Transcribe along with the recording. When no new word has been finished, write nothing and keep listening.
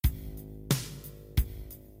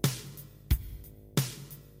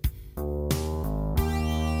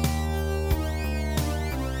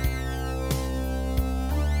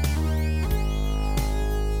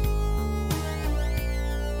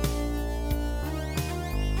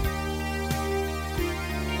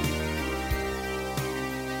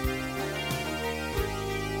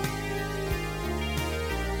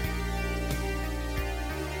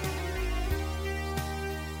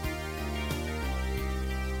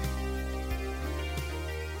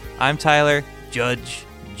I'm Tyler, judge,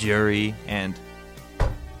 jury, and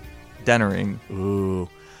Dennering. Ooh.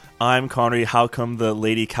 I'm Konnery. How come the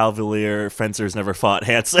Lady Cavalier fencers never fought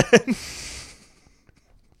Hanson?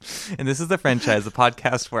 And this is the Friendchise, the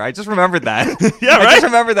podcast where I just remembered that. Yeah, right? I just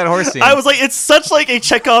remembered that horse scene. I was like, it's such like a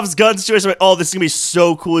Chekhov's gun situation. Like, oh, this is going to be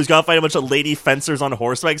so cool. He's got to fight a bunch of lady fencers on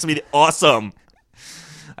horseback. It's going to be awesome.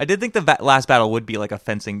 I did think the last battle would be like a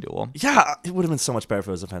fencing duel. Yeah, it would have been so much better if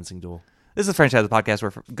it was a fencing duel. This is the Friendchise, the podcast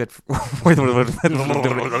where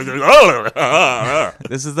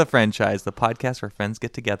This is the Friendchise, the podcast where friends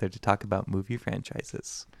get together to talk about movie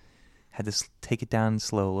franchises. Had to take it down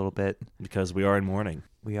slow a little bit. Because we are in mourning.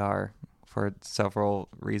 We are, for several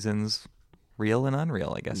reasons, real and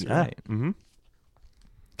unreal, I guess. Yeah. Right. Mm-hmm.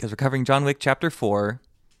 Because we're covering John Wick Chapter 4.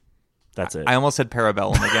 That's it. I almost said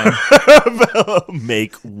Parabellum again.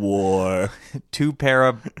 Make war. Two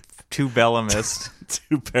bellumist.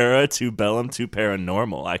 Two bellum, two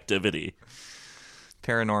paranormal activity.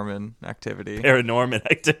 Paranorman activity. Paranorman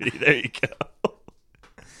activity. There you go.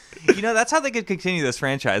 You know, that's how they could continue this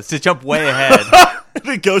franchise, to jump way ahead.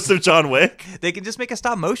 The Ghost of John Wick? They could just make a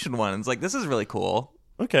stop motion one. It's like, this is really cool.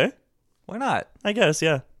 Okay. Why not? I guess,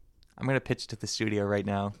 yeah. I'm going to pitch to the studio right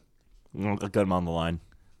now. I'll get him on the line.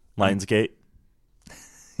 Lionsgate?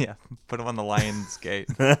 Yeah, put him on the Lion's Gate.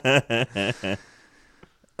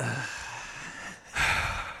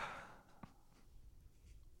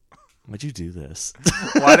 Why'd you do this?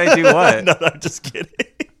 Why'd I do what? No, I'm just kidding.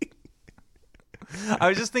 I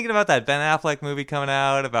was just thinking about that Ben Affleck movie coming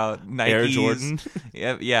out about Nikes. Air Jordan?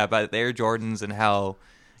 Yeah, about the Air Jordans and how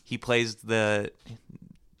he plays the,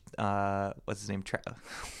 what's his name?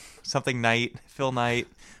 Something Knight, Phil Knight,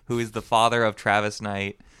 who is the father of Travis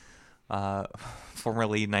Knight,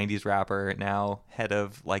 formerly 90s rapper, now head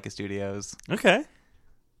of Leica Studios. Okay.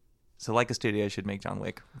 So Leica Studios should make John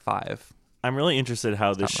Wick 5. I'm really interested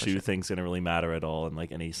how this shoe thing's going to really matter at all in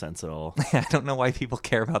like any sense at all. I don't know why people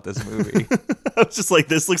care about this movie. I was just like,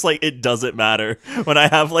 this looks like it doesn't matter. When I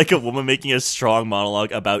have like a woman making a strong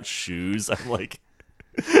monologue about shoes, I'm like,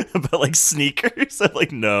 about like sneakers. I'm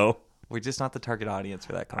like, no. We're just not the target audience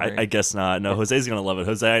for that, Konnery. I guess not. No, Jose's going to love it.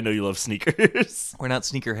 Jose, I know you love sneakers. We're not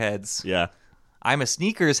sneakerheads. Yeah. I'm a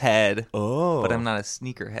sneakers head, Oh. but I'm not a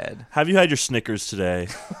sneakerhead. Have you had your Snickers today?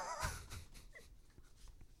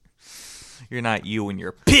 You're not you when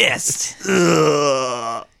you're pissed.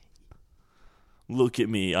 Ugh. Look at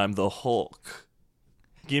me. I'm the Hulk.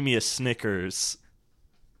 Give me a Snickers.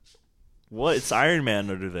 What? It's Iron Man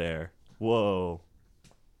under there. Whoa.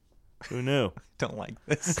 Who knew? Don't like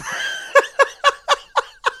this.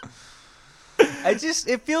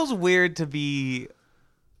 It feels weird to be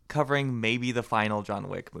covering maybe the final John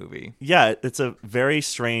Wick movie. Yeah, it's a very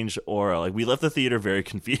strange aura. Like, we left the theater very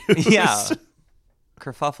confused. Yeah.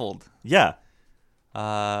 Kerfuffled. Yeah.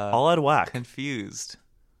 All out of whack. Confused.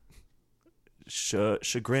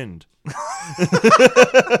 Chagrined.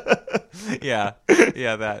 Yeah,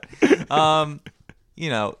 that. You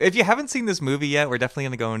know, if you haven't seen this movie yet, we're definitely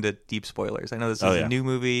going to go into deep spoilers. I know this is a new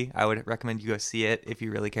movie. I would recommend you go see it if you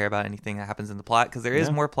really care about anything that happens in the plot, because there is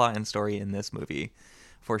more plot and story in this movie,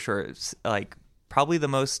 for sure. It's like probably the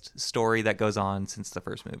most story that goes on since the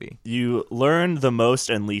first movie. You learn the most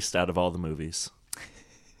and least out of all the movies.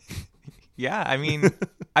 Yeah, I mean,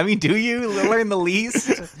 do you learn the least?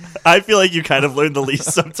 I feel like you kind of learn the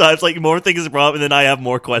least sometimes. Like, more things are brought up, and then I have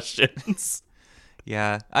more questions.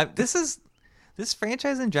 Yeah, this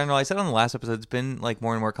franchise in general, I said on the last episode, it's been like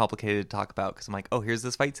more and more complicated to talk about, because I'm like, oh, here's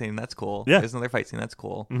this fight scene, that's cool. Yeah. There's another fight scene, that's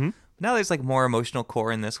cool. Mm-hmm. But now there's like more emotional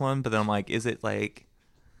core in this one, but then I'm like, is it like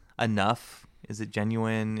enough? Is it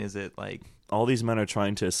genuine? Is it like... All these men are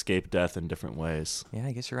trying to escape death in different ways. Yeah,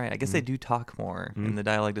 I guess you're right. I guess they do talk more, and the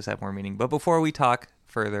dialogue does have more meaning. But before we talk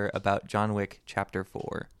further about John Wick Chapter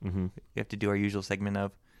 4, we have to do our usual segment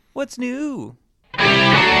of, What's New? Boom!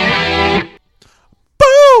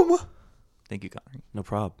 Thank you, Konnery. No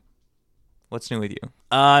problem. What's new with you?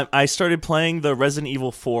 I started playing the Resident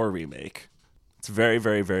Evil 4 remake. It's very,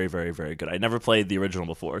 very, very, very, very good. I never played the original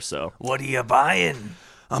before, so... What are you buying?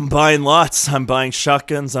 I'm buying lots. I'm buying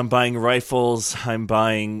shotguns. I'm buying rifles. I've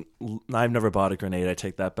never bought a grenade. I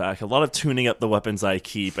take that back. A lot of tuning up the weapons I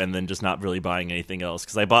keep and then just not really buying anything else.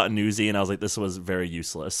 Because I bought a Uzi and I was like, this was very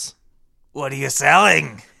useless. What are you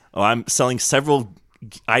selling? Oh, I'm selling several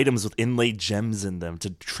items with inlaid gems in them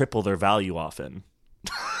to triple their value often.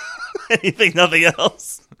 Anything, nothing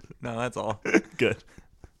else? No, that's all. Good.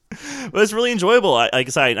 But it's really enjoyable. Like I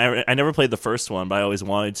said, I never played the first one, but I always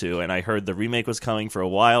wanted to, and I heard the remake was coming for a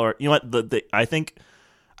while. Or you know what? I think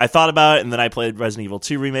I thought about it, and then I played Resident Evil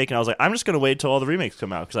 2 remake, and I was like, I'm just going to wait till all the remakes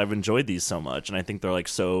come out because I've enjoyed these so much, and I think they're like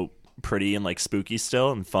so pretty and like spooky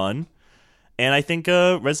still and fun. And I think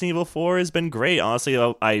Resident Evil 4 has been great. Honestly,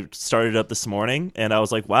 I started it up this morning and I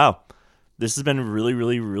was like, wow, this has been really,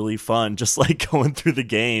 really, really fun. Just like going through the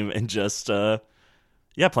game and just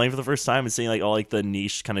playing for the first time and seeing like all like the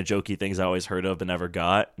niche kind of jokey things I always heard of but never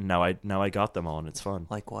got. Now I got them all and it's fun.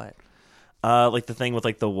 Like what? Like the thing with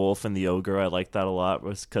like the wolf and the ogre. I like that a lot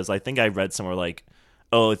because I think I read somewhere like,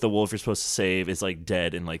 oh, like the wolf you're supposed to save is like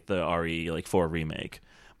dead in like the RE4 remake.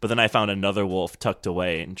 But then I found another wolf tucked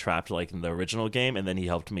away and trapped like in the original game, and then he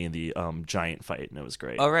helped me in the giant fight, and it was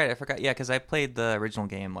great. Oh, right. I forgot. Yeah, because I played the original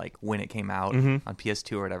game like when it came out on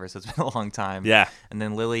PS2 or whatever, so it's been a long time. Yeah. And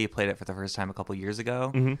then Lily played it for the first time a couple years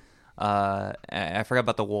ago. I forgot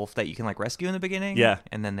about the wolf that you can like rescue in the beginning. Yeah.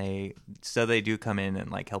 And then they do come in and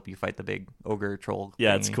like help you fight the big ogre troll.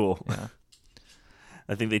 Yeah, thingy. it's cool. Yeah.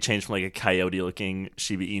 I think they changed from like a coyote-looking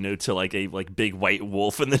Shiba Inu to like a like big white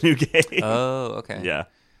wolf in the new game. Oh, okay. Yeah.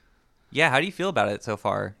 Yeah, how do you feel about it so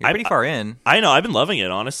far? You're pretty far in. I know, I've been loving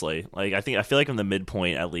it, honestly. Like, I feel like I'm the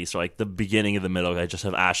midpoint, at least, or like the beginning of the middle. I just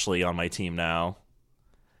have Ashley on my team now.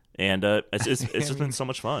 And it's just been so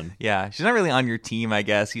much fun. Yeah, she's not really on your team, I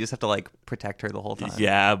guess. You just have to, like, protect her the whole time.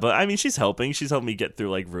 Yeah, but, I mean, she's helping. She's helping me get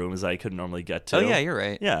through, like, rooms I couldn't normally get to. Oh, yeah, you're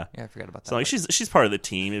right. Yeah. Yeah, I forgot about that. So, like, she's part of the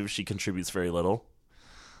team, if she contributes very little.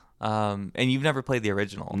 And you've never played the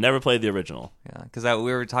original. Never played the original. Yeah, because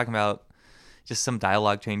we were talking about just some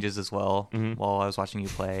dialogue changes as well while I was watching you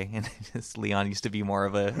play. And just Leon used to be more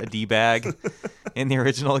of a D-bag in the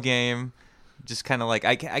original game. Just kind of like,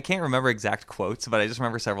 I can't remember exact quotes, but I just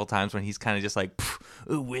remember several times when he's kind of just like,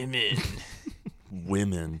 women.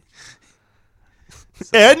 Women.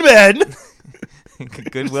 And men.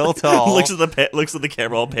 Goodwill to all. looks at the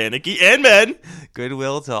camera all panicky. And men.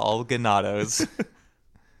 Goodwill to all ganados.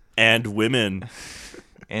 And women.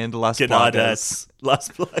 And Las Plagas. Los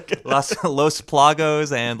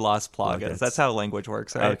Plagos and Las Plagas. Okay. That's how language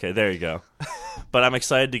works, right? Okay, there you go. But I'm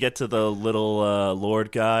excited to get to the little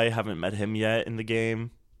Lord guy. Haven't met him yet in the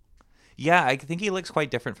game. Yeah, I think he looks quite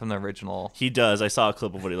different from the original. He does. I saw a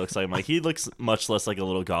clip of what he looks like. I'm like, he looks much less like a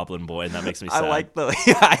little goblin boy, and that makes me sad. I like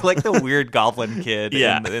the weird goblin kid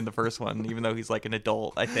in the first one, even though he's like an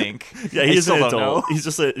adult, I think. Yeah, he's an adult. He's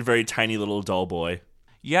just a very tiny little doll boy.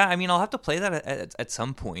 Yeah, I mean, I'll have to play that at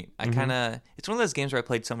some point. I kind of... It's one of those games where I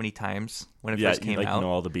played so many times when it first came out. Yeah, you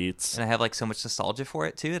know all the beats. And I have, like, so much nostalgia for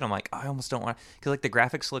it, too, that I'm like, oh, I almost don't want to... Because, like, the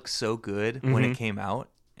graphics look so good when it came out.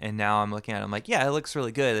 And now I'm looking at it, I'm like, yeah, it looks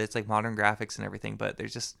really good. It's, like, modern graphics and everything. But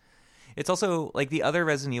there's just... It's also... Like, the other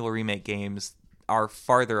Resident Evil Remake games are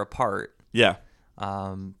farther apart. Yeah.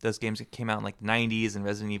 Those games came out in, like, the 90s, and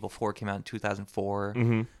Resident Evil 4 came out in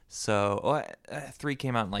 2004. So, 3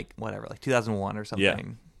 came out in, like, whatever, like 2001 or something. Yeah.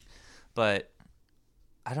 But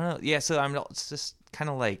I don't know. Yeah, so it's just kind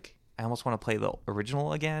of like I almost want to play the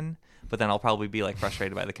original again, but then I'll probably be like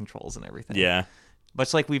frustrated by the controls and everything. Yeah.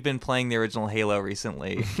 Much like we've been playing the original Halo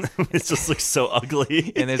recently. It just looks so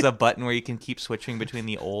ugly. And there's a button where you can keep switching between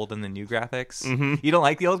the old and the new graphics. You don't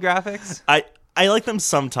like the old graphics? I like them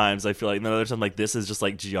sometimes, I feel like. And then other times, like, this is just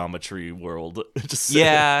like Geometry World.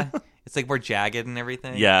 Yeah. It's like more jagged and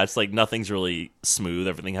everything. Yeah, it's like nothing's really smooth.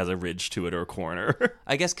 Everything has a ridge to it or a corner.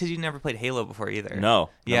 I guess because you never played Halo before either. No.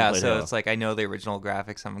 Yeah, so Halo. It's like I know the original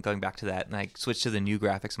graphics. I'm going back to that, and I switched to the new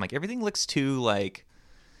graphics. I'm like, everything looks too like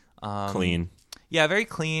clean. Yeah, very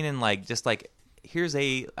clean and like just like here's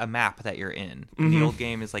a map that you're in. And the old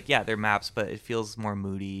game is like, yeah, they're maps, but it feels more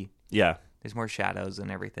moody. Yeah. There's more shadows and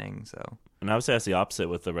everything. So. And I would say that's the opposite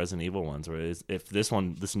with the Resident Evil ones, where if this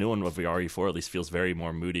new one of the RE4 at least feels very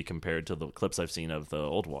more moody compared to the clips I've seen of the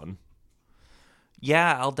old one.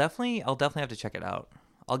 Yeah, I'll definitely have to check it out.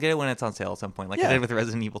 I'll get it when it's on sale at some point, like I did with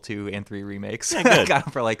Resident Evil 2 and 3 remakes. Yeah, good. I got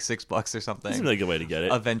them for like $6 or something. That's a really good way to get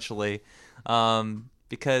it. Eventually.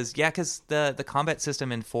 Because the combat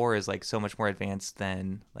system in 4 is like so much more advanced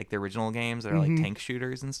than like the original games that are like tank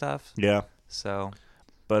shooters and stuff. Yeah. So...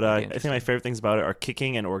 But I think my favorite things about it are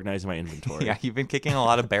kicking and organizing my inventory. Yeah, you've been kicking a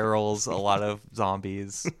lot of barrels, a lot of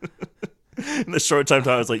zombies. In the short time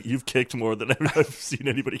I was like, you've kicked more than I've seen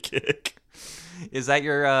anybody kick. Is that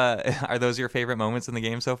your, are those your favorite moments in the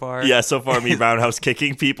game so far? Yeah, so far me roundhouse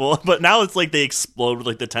kicking people. But now it's like they explode with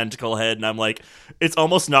like the tentacle head, and I'm like, it's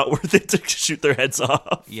almost not worth it to shoot their heads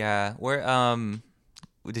off. Yeah, where,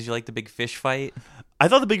 did you like the big fish fight? I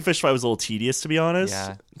thought the big fish fight was a little tedious, to be honest.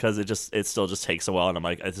 Yeah. Because it still just takes a while, and I'm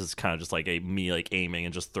like, this is kind of just like me like aiming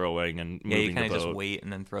and just throwing and moving the boat. Yeah, you kind of just wait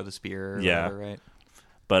and then throw the spear or whatever, right?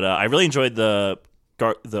 But I really enjoyed the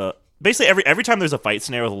basically every time there's a fight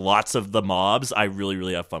scenario with lots of the mobs, I really,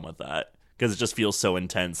 really have fun with that. Because it just feels so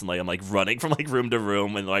intense, and like I'm like running from like room to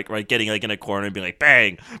room and like getting like in a corner and being like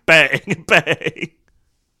bang, bang, bang.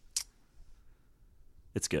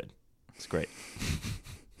 It's good. It's great.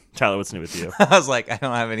 Tyler, what's new with you? I was like, I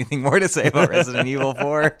don't have anything more to say about Resident Evil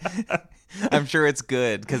 4. I'm sure it's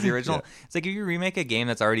good because the original. Yeah. It's like if you remake a game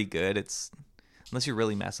that's already good, it's unless you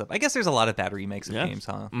really mess up. I guess there's a lot of bad remakes of games,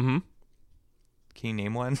 huh? Mm-hmm. Can you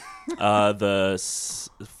name one? The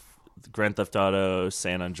Grand Theft Auto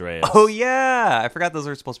San Andreas. Oh yeah, I forgot those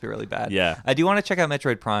were supposed to be really bad. Yeah, I do want to check out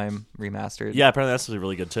Metroid Prime Remastered. Yeah, apparently that's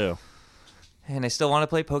really good too. And I still want to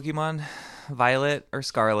play Pokemon Violet or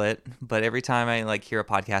Scarlet, but every time I like hear a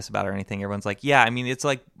podcast about it or anything, everyone's like, yeah, I mean, it's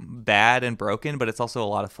like bad and broken, but it's also a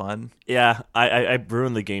lot of fun. Yeah, I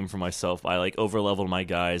ruined the game for myself. I like over-leveled my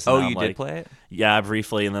guys. Oh, you did play it? Yeah,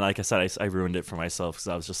 briefly, and then like I said, I ruined it for myself because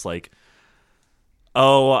I was just like,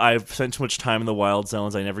 oh, I've spent too much time in the wild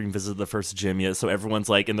zones. I never even visited the first gym yet. So everyone's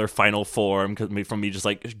like in their final form from me just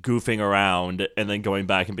like goofing around and then going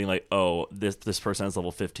back and being like, oh, this person has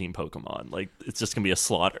level 15 Pokemon. Like it's just gonna be a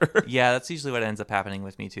slaughter. Yeah, that's usually what ends up happening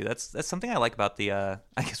with me too. That's something I like about the. I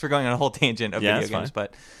guess we're going on a whole tangent of video games,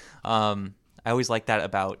 but I always like that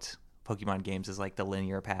about Pokemon games is like the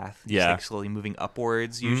linear path. Yeah, just like slowly moving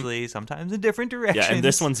upwards. Usually, sometimes in different directions. Yeah, and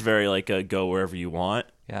this one's very like a go wherever you want.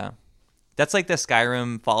 Yeah. That's like the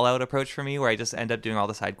Skyrim Fallout approach for me, where I just end up doing all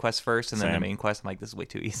the side quests first, and then the main quest, I'm like, this is way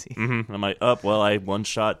too easy. Mm-hmm. I'm like, well, I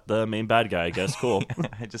one-shot the main bad guy, I guess. Cool.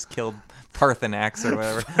 I just killed Parthenax or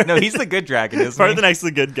whatever. No, he's the good dragon, isn't he? Parthenax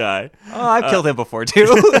the good guy. Oh, I've killed him before, too,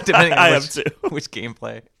 depending on which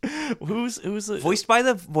gameplay. Who's voiced by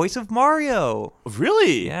the voice of Mario.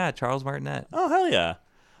 Really? Yeah, Charles Martinet. Oh, hell yeah.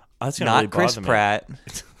 That's gonna Not really Chris Pratt.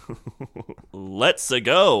 Let's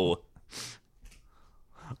go.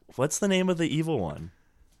 What's the name of the evil one?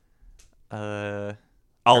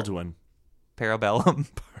 Alduin. Parabellum.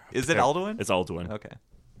 Is it Alduin? It's Alduin. Okay.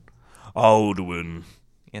 Alduin.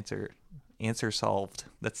 Answer solved.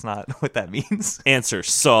 That's not what that means. Answer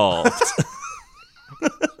solved.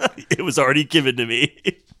 It was already given to me.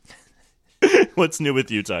 What's new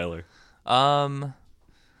with you, Tyler?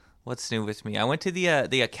 What's new with me? I went to the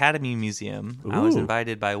Academy Museum. Ooh. I was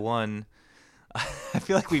invited by one. I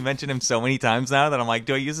feel like we mentioned him so many times now that I'm like,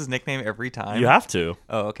 do I use his nickname every time? You have to.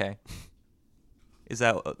 Oh, okay. Is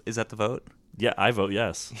that the vote? Yeah, I vote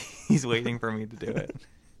yes. He's waiting for me to do it.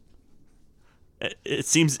 It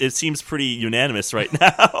seems pretty unanimous right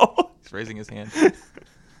now. He's raising his hand.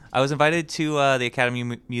 I was invited to the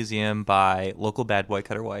Academy Museum by local bad boy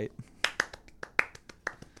Cutter White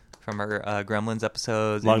from our Gremlins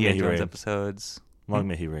episodes, Indiana Jones episodes. Long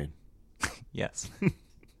may he reign. Yes.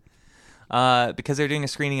 Because they're doing a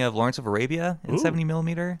screening of Lawrence of Arabia in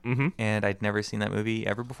 70mm, and I'd never seen that movie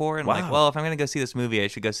ever before. And I'm like, well, if I'm going to go see this movie, I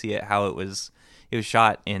should go see it how it was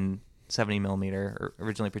shot in 70mm, or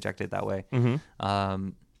originally projected that way.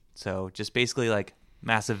 So just basically like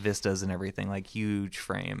massive vistas and everything, like huge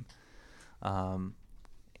frame. And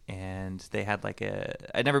they had like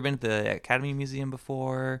I'd never been to the Academy Museum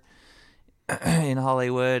before in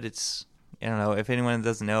Hollywood. I don't know if anyone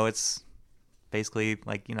doesn't know, it's basically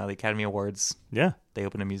like, the Academy Awards. Yeah. They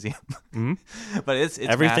open a museum. But it's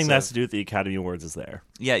everything massive. that's to do with the Academy Awards is there.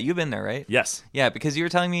 Yeah, you've been there, right? Yes. Yeah, because you were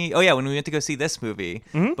telling me, when we went to go see this movie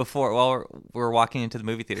before, while we were walking into the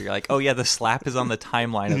movie theater, you're like, oh yeah, the slap is on the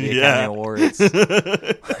timeline of the Academy Awards.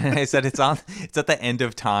 And I said, it's at the end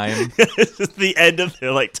of time. It's just the end of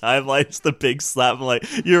their timeline. It's the big slap. I'm like,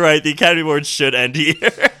 you're right, the Academy Awards should end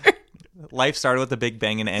here. Life started with the big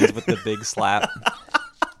bang and ends with the big slap.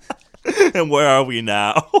 And where are we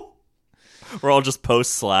now? We're all just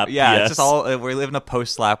post-slap. Yeah, yes. It's just we live in a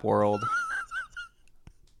post-slap world.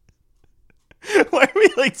 Why are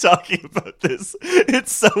we talking about this?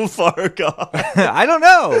 It's so far gone. I don't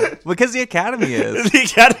know. Because the Academy is. The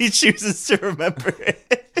Academy chooses to remember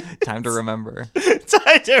it. Time to remember.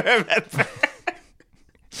 Time to remember.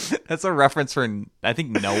 That's a reference for, I think,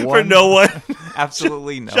 no one. For no one.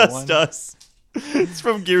 Absolutely no just one. Just us. It's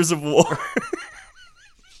from Gears of War.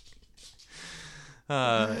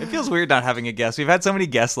 It feels weird not having a guest. We've had so many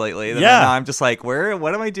guests lately that now I'm just like,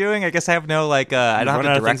 what am I doing? I guess I have no I don't have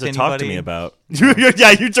to direct anybody. Talk to me about.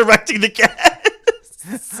 Yeah, you're directing the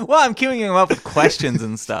guests. Well, I'm queuing them up with questions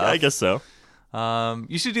and stuff. I guess so.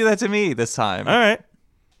 You should do that to me this time. All right.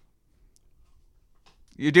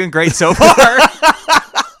 You're doing great so far.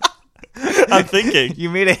 I'm thinking. You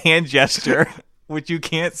made a hand gesture, which you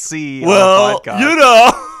can't see on the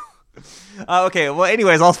podcast. Okay, well,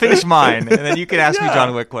 anyways, I'll finish mine, and then you can ask me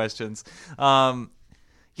John Wick questions. The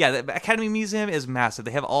Academy Museum is massive.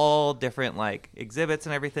 They have all different, exhibits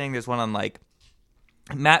and everything. There's one on,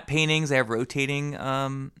 matte paintings. They have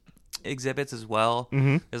rotating exhibits as well.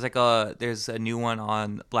 There's a new one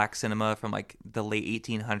on black cinema from, the late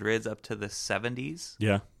 1800s up to the 70s.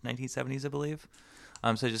 Yeah. 1970s, I believe.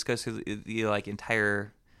 So it just goes through the like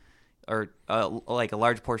entire, or like a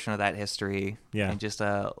large portion of that history, and just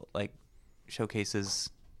like showcases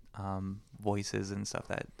voices and stuff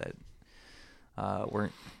that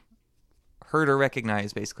weren't heard or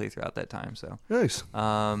recognized basically throughout that time. So nice.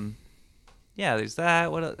 Yeah, there's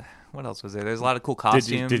that. What else was there? There's a lot of cool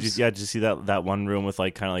costumes. Did you see that one room with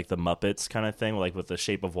like kind of like the Muppets kind of thing, like with the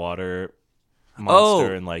Shape of Water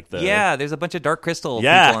monster and like the there's a bunch of Dark Crystal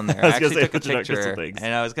people in there. I actually took a picture,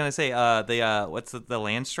 and I was gonna say the what's the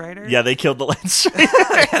Landstrider? Yeah, they killed the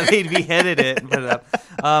Landstrider. They beheaded it and put it up.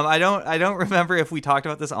 I don't remember if we talked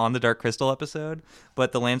about this on the Dark Crystal episode,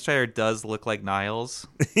 but the Landstrider does look like Niles.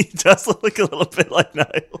 He does look a little bit like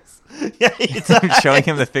Niles. Yeah, I'm showing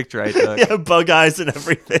him the picture I took. Yeah, bug eyes and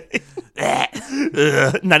everything.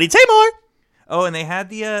 Nutty Tamar. Oh, and they had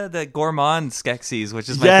the Gourmand Skeksis, which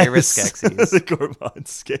is my favorite Skeksis. The Gourmand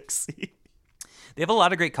Skeksis. They have a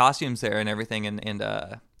lot of great costumes there and everything,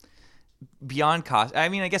 and beyond cost. I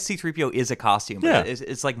mean, I guess C-3PO is a costume, but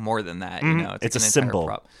it's like more than that. You know, it's like a symbol.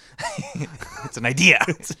 Prop. It's an idea.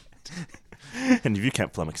 And if you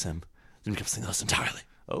can't flummox him, then you can something else entirely.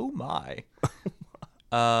 Oh my.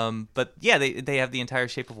 But yeah, they have the entire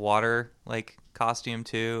Shape of Water like costume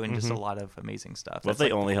too, and just a lot of amazing stuff. Well, if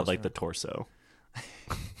they only had like the torso.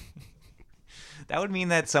 That would mean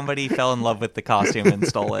that somebody fell in love with the costume and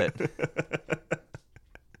stole it.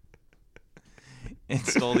 And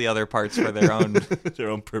stole the other parts for their own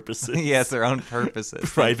purposes. Yes, their own purposes.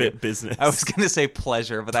 Private business. I was going to say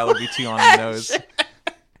pleasure, but that would be too on the nose.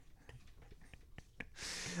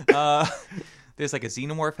 There's like a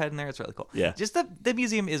xenomorph head in there. It's really cool. Yeah. Just the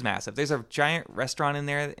museum is massive. There's a giant restaurant in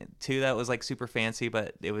there too that was like super fancy,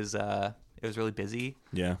 but it was really busy.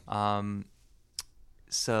 Yeah.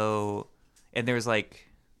 So, and there was like,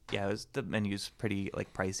 the menu's pretty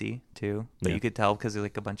like pricey too, but you could tell because there's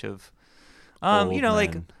like a bunch of,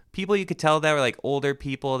 like people you could tell that were like older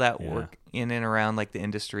people that work in and around like the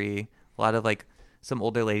industry. A lot of like some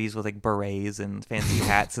older ladies with like berets and fancy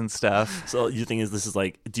hats and stuff. So you think this is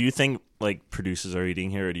like, do you think like producers are eating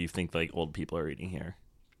here, or do you think like old people are eating here?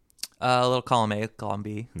 A little column A, column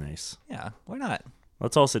B. Nice. Yeah, why not?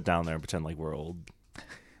 Let's all sit down there and pretend like we're old.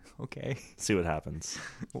 Okay. See what happens.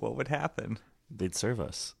 What would happen? They'd serve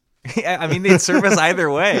us. Yeah, I mean, they'd serve us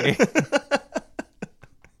either way.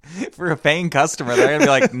 For a paying customer, they're going to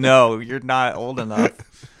be like, no, you're not old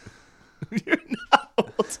enough. You're not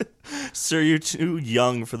old. Sir, you're too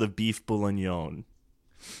young for the beef bourguignon.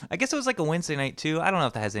 I guess it was like a Wednesday night, too. I don't know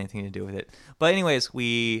if that has anything to do with it. But anyways,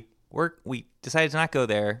 we decided to not go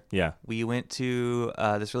there. Yeah. We went to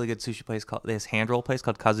this really good sushi place this hand roll place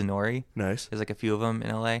called Kazunori. Nice. There's like a few of them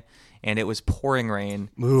in LA, and it was pouring rain.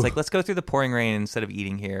 Ooh. It's like, let's go through the pouring rain instead of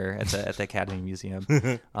eating here at the Academy Museum.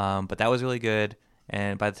 But that was really good.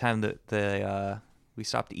 And by the time we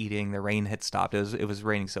stopped eating, the rain had stopped. It was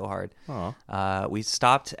raining so hard. We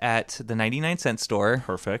stopped at the 99-cent store.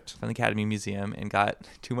 Perfect. From the Academy Museum and got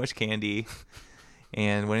too much candy.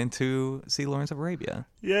 And went in to see Lawrence of Arabia.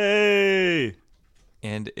 Yay!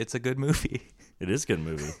 And it's a good movie. It is a good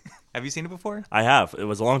movie. Have you seen it before? I have. It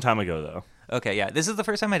was a long time ago, though. Okay, yeah. This is the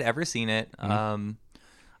first time I'd ever seen it. I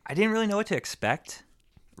didn't really know what to expect,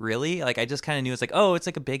 really. Like, I just kind of knew it's like, oh, it's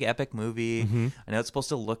like a big epic movie. I know it's supposed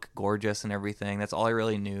to look gorgeous and everything. That's all I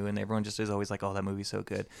really knew. And everyone just is always like, oh, that movie's so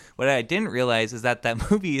good. What I didn't realize is that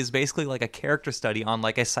movie is basically like a character study on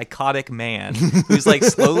like a psychotic man who's like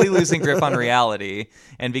slowly losing grip on reality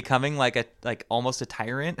and becoming like almost a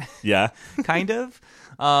tyrant. Yeah. Kind of.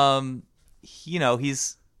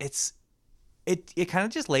 It kind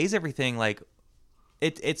of just lays everything like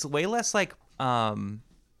it's way less like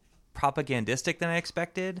propagandistic than I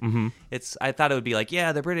expected. I thought it would be like,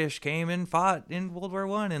 yeah, the British came and fought in World War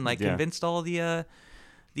I and like convinced all the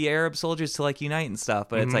Arab soldiers to like unite and stuff.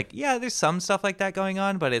 But it's like, yeah, there's some stuff like that going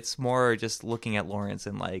on, but it's more just looking at Lawrence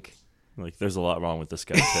and like there's a lot wrong with this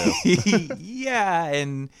guy too. Yeah,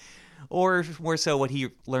 and or more so what he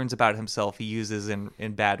learns about himself he uses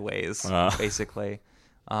in bad ways, basically.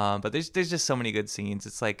 But there's just so many good scenes.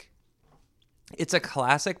 It's like it's a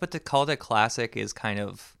classic, but to call it a classic is kind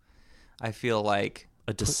of, I feel like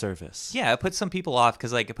a disservice. It put some people off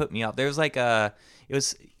because like it put me off. There's like it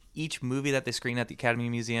was each movie that they screen at the Academy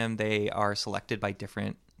Museum, they are selected by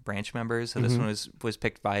different branch members. So this one was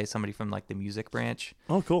picked by somebody from like the music branch.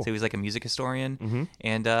 Oh, cool. So he was like a music historian,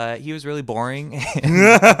 and he was really boring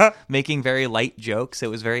and making very light jokes. It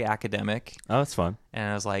was very academic. Oh, that's fun.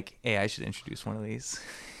 And I was like, hey, I should introduce one of these.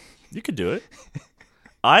 You could do it.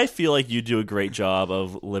 I feel like you do a great job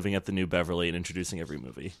of living at the New Beverly and introducing every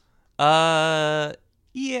movie.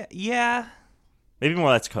 Yeah. Maybe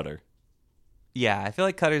more that's Cutter. Yeah, I feel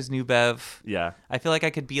like Cutter's new Bev. Yeah. I feel like I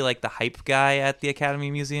could be like the hype guy at the Academy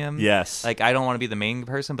Museum. Yes. Like, I don't want to be the main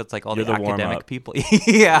person, but it's like all You're the the academic warm-up. people.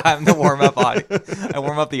 Yeah, I'm the warm-up audience. I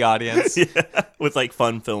warm up the audience. Yeah. With like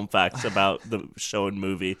fun film facts about the show and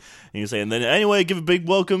movie. And you say, and then anyway, give a big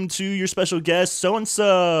welcome to your special guest,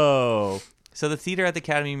 so-and-so. So the theater at the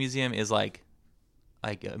Academy Museum is like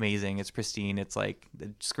amazing. It's pristine. It's like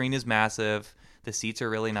the screen is massive. The seats are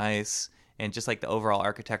really nice. And just like the overall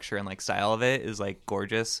architecture and like style of it is like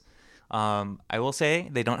gorgeous. I will say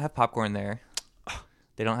they don't have popcorn there.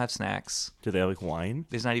 They don't have snacks. Do they have like wine?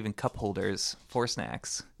 There's not even cup holders for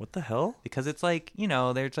snacks. What the hell? Because it's like,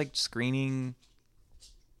 they're like screening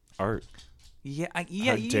Art. Yeah, How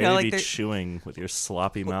you dare know, you like be they're- chewing with your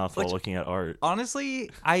sloppy mouth while looking at art?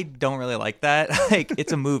 honestly, I don't really like that. Like,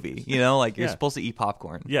 it's a movie, like you're Yeah. supposed to eat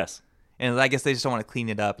popcorn. Yes. And I guess they just don't want to clean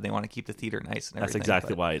it up and they want to keep the theater nice and That's everything. exactly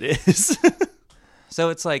but- why it is. So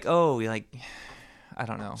it's like, I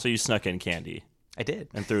don't know. So you snuck in candy I did.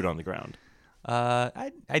 and threw it on the ground.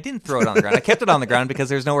 I didn't throw it on the ground. I kept it on the ground because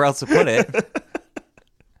there's nowhere else to put it.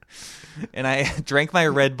 And I drank my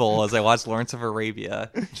Red Bull as I watched Lawrence of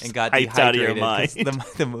Arabia and got hyped out of your dehydrated.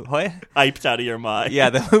 'Cause what? Hyped out of your mind. Yeah,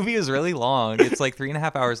 the movie is really long. It's like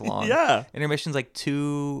 3.5 hours long. Yeah. Intermission's like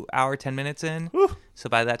 2 hour, 10 minutes in. Whew. So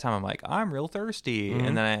by that time, I'm like, I'm real thirsty.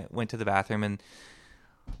 And then I went to the bathroom, and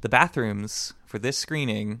the bathrooms for this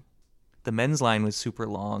screening, the men's line was super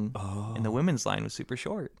long, and the women's line was super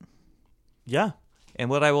short. Yeah. And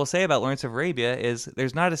what I will say about Lawrence of Arabia is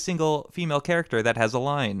there's not a single female character that has a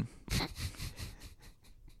line.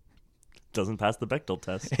 Doesn't pass the Bechdel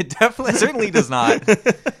test. It certainly does not.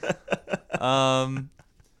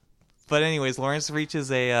 But anyways, Lawrence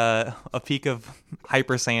reaches a peak of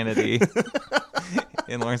hypersanity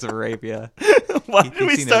in Lawrence of Arabia. Why He did we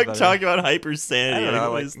thinks he knows start better. talking about hypersanity? I don't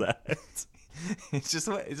know, What like- is that? It's just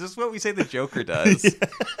what we say the Joker does.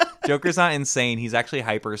 Joker's not insane. He's actually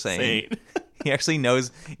hyper sane. Sane. He actually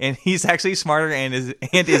knows, and he's actually smarter and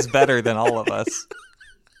is better than all of us.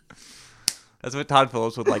 That's what Todd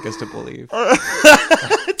Phillips would like us to believe.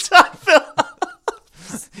 Todd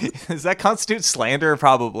Phillips. Does that constitute slander?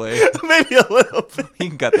 Probably. Maybe a little bit. You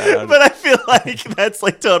can cut that out. But I feel like that's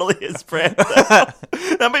like totally his brand. though.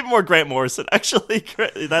 That might be more Grant Morrison, actually.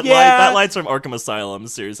 That line's from Arkham Asylum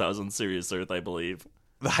series. I was on Serious Earth, I believe.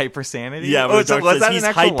 The hypersanity? Yeah, oh, but so was that he's an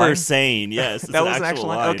actual hyper line? sane. Yes, That was an actual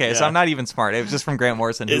line? Okay, so I'm not even smart. It was just from Grant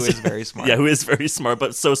Morrison, who is very smart. Yeah, who is very smart,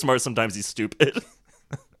 but so smart sometimes he's stupid.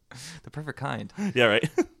 The perfect kind. Yeah, right.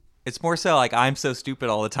 It's more so like I'm so stupid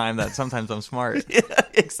all the time that sometimes I'm smart. Yeah,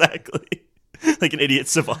 exactly. Like an idiot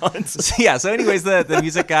savant. So anyways, the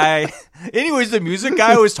music guy. The music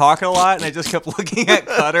guy was talking a lot, and I just kept looking at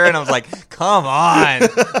Cutter, and I was like, "Come on,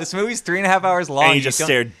 this movie's 3.5 hours long." And he just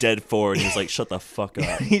stared dead forward. And he was like, "Shut the fuck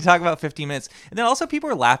up." He talked about 15 minutes, and then also people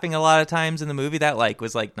were laughing a lot of times in the movie that like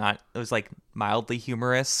was like not. It was like mildly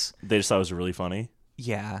humorous. They just thought it was really funny.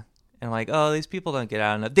 Yeah. And I'm like, oh, these people don't get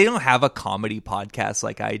out enough. They don't have a comedy podcast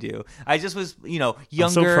like I do. I just was, younger. I'm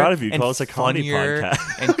so proud of you. And Call us a comedy funnier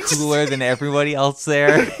podcast. and cooler than everybody else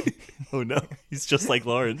there. Oh no, he's just like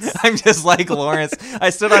Lawrence. I'm just like Lawrence. I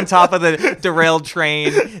stood on top of the derailed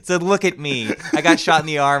train, said, look at me. I got shot in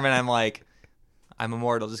the arm, and I'm like, I'm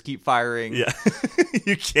immortal. Just keep firing. Yeah,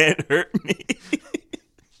 you can't hurt me.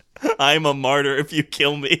 I'm a martyr if you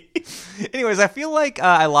kill me. Anyways, I feel like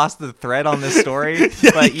I lost the thread on this story.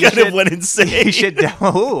 Yeah, but you kind of went insane. You should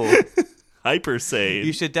Hyper sane.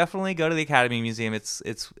 You should definitely go to the Academy Museum.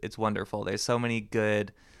 It's wonderful. There's so many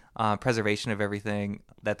good preservation of everything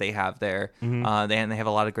that they have there. They have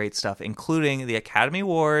a lot of great stuff, including the Academy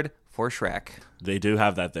Award for Shrek. They do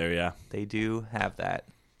have that there, yeah. They do have that.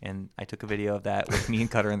 And I took a video of that with me and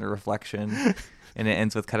Cutter in the reflection. And it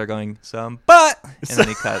ends with Cutter going, but, and then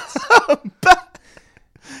he cuts.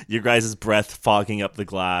 Your guys' breath fogging up the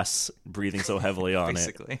glass, breathing so heavily on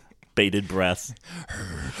Basically. it. Bated breath.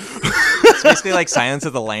 It's basically like Silence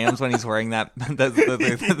of the Lambs when he's wearing that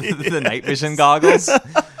the night vision goggles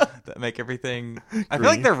that make everything. I feel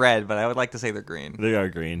like they're red, but I would like to say they're green. They are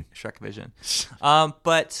green. Shrek vision.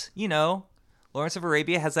 But Lawrence of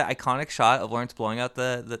Arabia has that iconic shot of Lawrence blowing out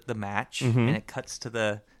the match, and it cuts to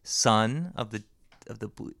the sun of the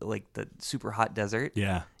like the super hot desert.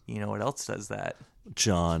 Yeah. You know what else does that?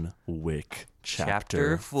 John Wick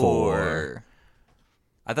Chapter 4.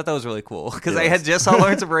 I thought that was really cool because I Yes. had just saw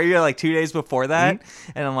Lawrence of Arabia like 2 days before that,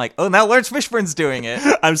 and I'm like, oh, now Lawrence Fishburne's doing it.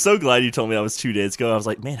 I'm so glad you told me that was 2 days ago. I was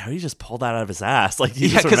like, man, how do you just pull that out of his ass? Like, you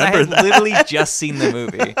Yeah, just because I remember had that? literally just seen the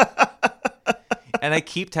movie. And I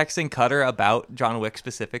keep texting Cutter about John Wick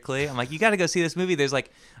specifically. I'm like, you got to go see this movie. There's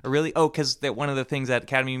like a really because one of the things at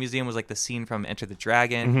Academy Museum was like the scene from Enter the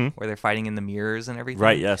Dragon where they're fighting in the mirrors and everything.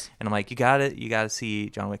 Right. Yes. And I'm like, you got to see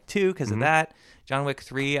John Wick 2 because of that. John Wick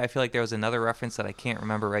 3. I feel like there was another reference that I can't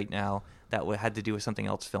remember right now that had to do with something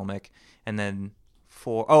else filmic. And then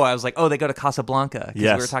I was like, they go to Casablanca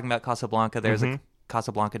because we were talking about Casablanca. There's a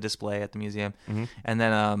Casablanca display at the museum, and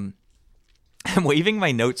then I'm waving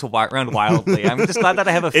my notes around wildly. I'm just glad that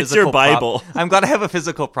I have a physical It's your Bible. Prop. I'm glad I have a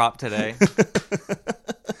physical prop today.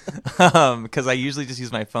 Because I usually just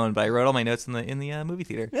use my phone, but I wrote all my notes in the movie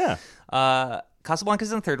theater. Yeah.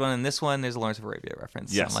 Casablanca's in the third one, and this one there's a Lawrence of Arabia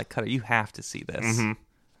reference. Yes. So I'm like, Cutter, you have to see this.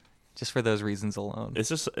 Just for those reasons alone.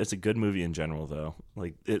 It's a good movie in general, though.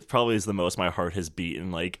 Like, it probably is the most my heart has beat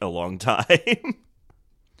in like a long time.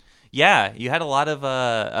 Yeah, you had a lot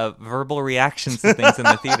of verbal reactions to things in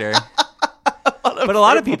the theater. But a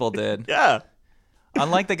lot of people did. Yeah.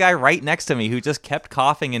 Unlike the guy right next to me who just kept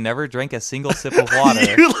coughing and never drank a single sip of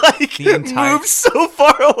water. You moved so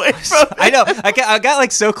far away from it. I know. I got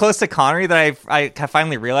like so close to Konnery that I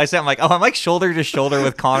finally realized it. I'm like, I'm like shoulder to shoulder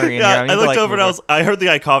with Konnery in here. I looked over and I heard the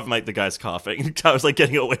guy coughing. Like, the guy's coughing. I was like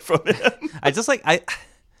getting away from him.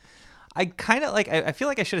 I kind of like, I feel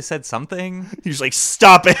like I should have said something. He was like,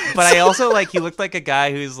 stop it. But I also he looked like a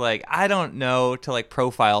guy who's like, I don't know, to like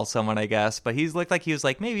profile someone, I guess. But he looked like he was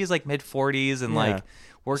like, maybe he's like mid 40s and like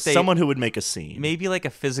worked someone who would make a scene. Maybe like a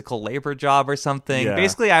physical labor job or something. Yeah.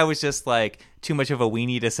 Basically, I was just like too much of a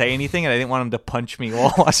weenie to say anything. And I didn't want him to punch me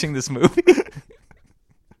while watching this movie.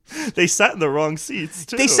 They sat in the wrong seats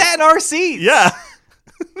too. They sat in our seats. Yeah.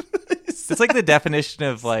 It's like the definition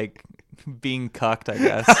of like being cucked, I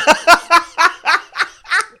guess.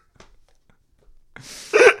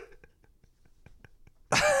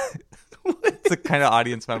 It's the kind of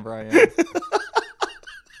audience member I am.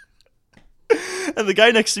 And the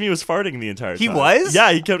guy next to me was farting the entire time. He was?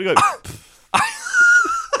 Yeah, he kept going.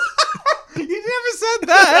 You never said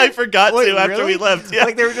that. I forgot to after we left. Yeah.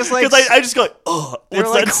 Like they were just like, because I just go,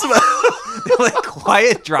 what's that smell? They're like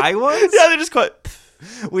quiet, dry ones. Yeah, they're just quiet.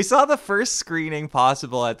 We saw the first screening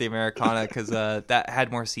possible at the Americana because that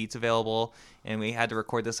had more seats available, and we had to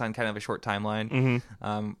record this on kind of a short timeline.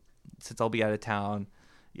 Since I'll be out of town,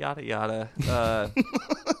 yada yada.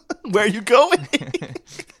 Where are you going?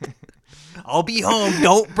 I'll be home.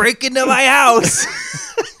 Don't break into my house.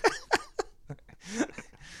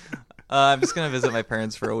 I'm just gonna visit my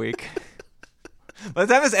parents for a week. By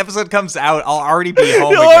the time this episode comes out, I'll already be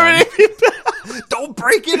home. You'll already be back. Don't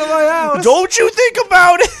break into my house. Don't you think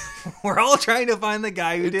about it? We're all trying to find the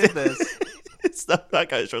guy who did this. It's not, that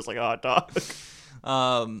guy's dressed like a hot dog.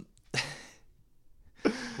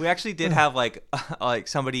 We actually did have like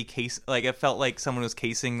somebody it felt like someone was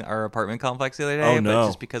casing our apartment complex the other day. Oh, no. But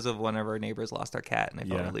just because of one of our neighbors lost our cat, and I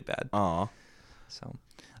felt really bad. Aw. So,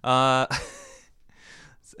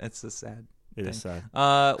 it's a sad. It is sad.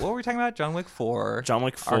 What were we talking about? John Wick 4. John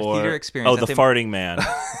Wick 4. Our theater experience. Oh, the farting man.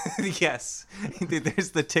 Yes.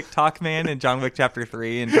 There's the TikTok man in John Wick Chapter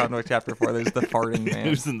 3, and John Wick Chapter 4, there's the farting man.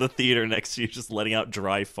 Who's in the theater next to you just letting out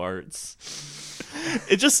dry farts.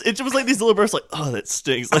 It was like these little bursts like, oh, that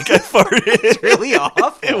stings. Like I farted. It's really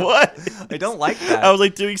awful. It was. I don't like that. I was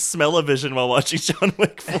like doing smell-o-vision while watching John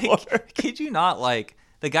Wick 4. Kid you not, like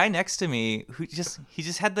the guy next to me who just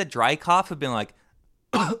had the dry cough of being like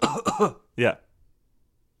yeah.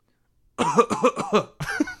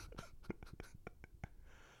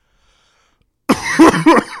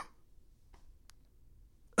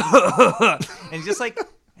 And just like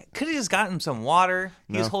could have just gotten some water.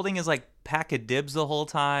 He was holding his like pack of dibs the whole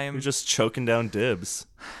time. You're just choking down dibs.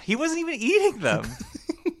 He wasn't even eating them.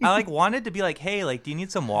 I like wanted to be like, hey, like, do you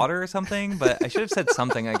need some water or something? But I should have said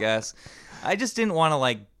something, I guess. I just didn't want to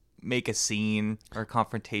like make a scene or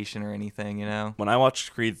confrontation or anything, you know? When I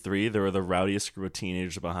watched Creed 3, there were the rowdiest group of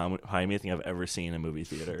teenagers behind me I think I've ever seen in a movie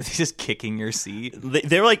theater. Just kicking your seat.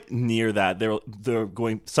 They're like near that. They're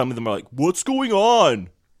going. Some of them are like, "What's going on?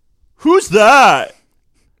 Who's that?"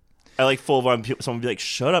 I like full on. Someone would be like,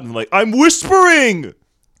 "Shut up!" And I'm like, "I'm whispering."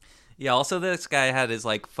 Yeah. Also, this guy had his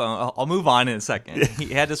like phone. I'll move on in a second.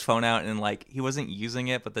 He had his phone out and like he wasn't using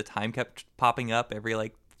it, but the time kept popping up every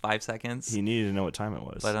like 5 seconds. He needed to know what time it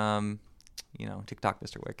was. But you know, TikTok,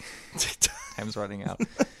 Mr. Wick. Time's running out.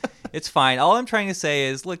 It's fine. All I'm trying to say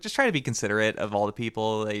is, look, just try to be considerate of all the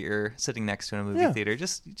people that you're sitting next to in a movie theater.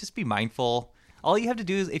 Just be mindful. All you have to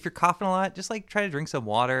do is, if you're coughing a lot, just like try to drink some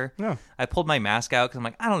water. Yeah. I pulled my mask out because I'm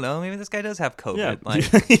like, I don't know, maybe this guy does have COVID. Yeah. Like,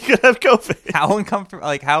 he could have COVID. How uncomfortable,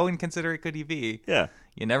 like how inconsiderate could he be? Yeah.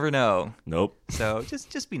 You never know. Nope. So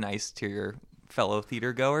just be nice to your fellow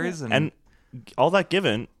theater goers. And all that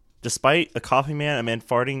given, Despite a coffee man, a man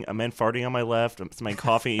farting on my left, a man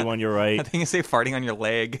coughing at you on your right. I think you say farting on your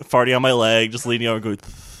leg. Farting on my leg, just leaning over and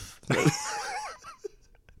going...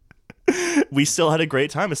 We still had a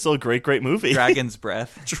great time. It's still a great movie. Dragon's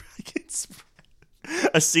breath. Dragon's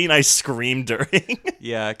breath. A scene I screamed during.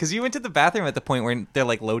 Yeah, because you went to the bathroom at the point where they're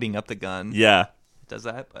like loading up the gun. Yeah. It does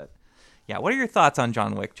that, but yeah. What are your thoughts on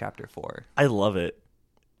John Wick Chapter 4? I love it.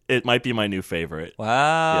 It might be my new favorite.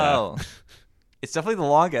 Wow. Yeah. It's definitely the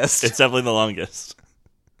longest. It's definitely the longest.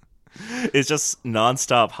 It's just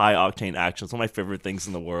nonstop high octane action. It's one of my favorite things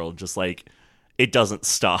in the world. Just like it doesn't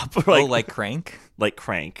stop. Like Crank? Like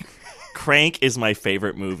Crank. Crank is my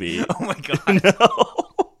favorite movie. Oh my god. No.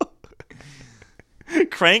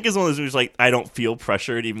 Crank is one of those movies like I don't feel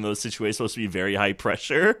pressured, even though the situation is supposed to be very high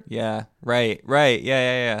pressure. Yeah. Right.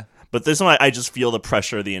 Yeah. But this one, I just feel the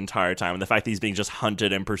pressure the entire time. And the fact that he's being just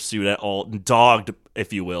hunted and pursued at all, dogged,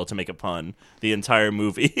 if you will, to make a pun, the entire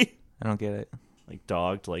movie. I don't get it. Like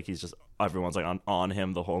dogged, like he's just, everyone's like on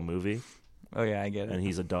him the whole movie. Oh yeah, I get it. And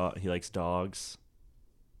he's a dog, he likes dogs.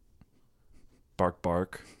 Bark,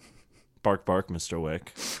 bark. Bark, bark, Mr.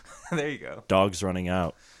 Wick. There you go. Dogs running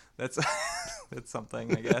out. That's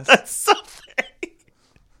something, I guess. That's something.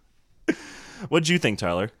 What'd you think,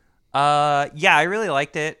 Tyler? Yeah, I really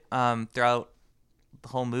liked it. Throughout the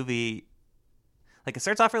whole movie, like it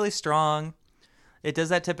starts off really strong. It does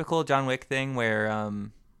that typical John Wick thing where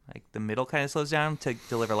like the middle kind of slows down to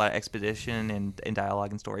deliver a lot of exposition and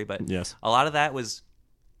dialogue and story. But yes, a lot of that was,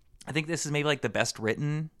 I think this is maybe like the best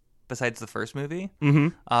written besides the first movie.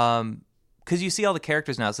 Mm-hmm. Because you see all the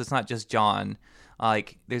characters now, so it's not just John.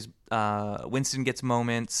 Like there's Winston gets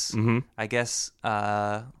moments. Mm-hmm. I guess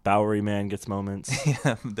Bowery Man gets moments.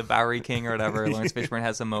 Yeah, the Bowery King or whatever. Lawrence Fishburne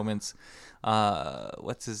has some moments.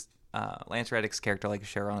 What's his Lance Reddick's character, like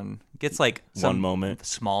Sharon, gets like some one moment,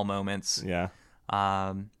 small moments. Yeah.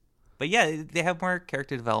 But yeah, they have more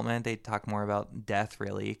character development. They talk more about death,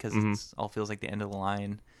 really, because it all feels like the end of the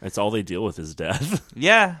line. It's all they deal with is death.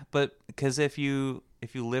 Yeah, but because if you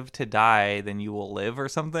live to die, then you will live or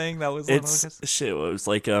something. That was shit. It was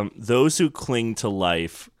like those who cling to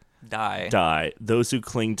life die. Those who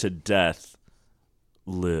cling to death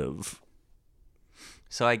live.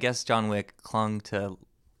 So I guess John Wick clung to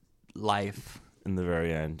life in the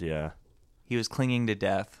very end. Yeah, he was clinging to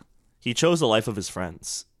death. He chose the life of his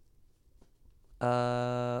friends.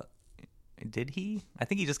 Did he? I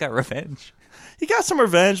think he just got revenge. He got some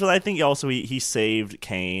revenge, but I think he saved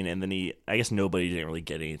Kane, and then I guess nobody didn't really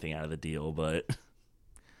get anything out of the deal, but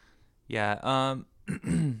yeah.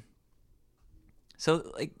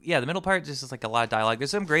 So like the middle part just is like a lot of dialogue. There's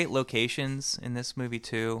some great locations in this movie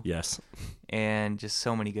too. Yes, and just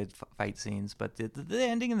so many good fight scenes. But the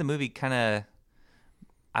ending of the movie kind of.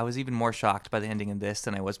 I was even more shocked by the ending of this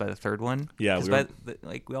than I was by the third one. Yeah,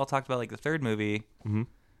 we all talked about like the third movie. Mm-hmm.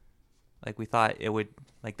 Like we thought it would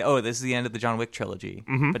this is the end of the John Wick trilogy.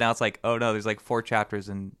 Mm-hmm. But now it's like, oh no, there's like 4 chapters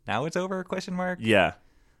and now it's over? ? Yeah.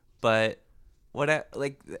 But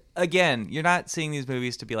again, you're not seeing these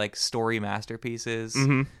movies to be like story masterpieces.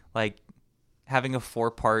 Mm-hmm. Like having a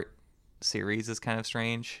 4-part series is kind of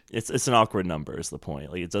strange. It's an awkward number is the point.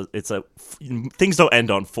 Like things don't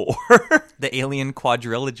end on 4. The Alien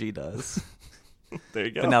quadrilogy does. There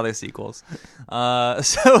you go. But now there's sequels.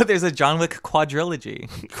 So there's a John Wick quadrilogy.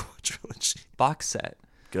 Box set.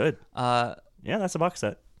 Good. Yeah, that's a box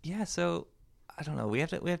set. Yeah, so I don't know. We have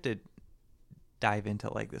to dive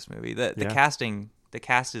into like this movie. The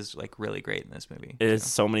cast is like really great in this movie. There's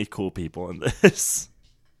so many cool people in this.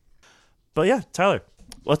 But yeah, Tyler,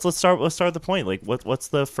 let's start at the point. Like what's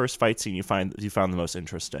the first fight scene you found the most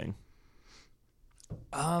interesting?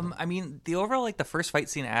 I mean, the overall like the first fight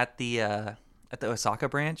scene at the Osaka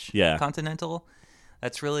branch, Continental.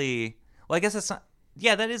 That's really I guess it's not.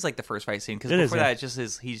 Yeah, that is like the first fight scene because before that, it just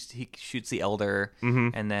is he shoots the elder,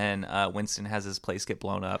 and then Winston has his place get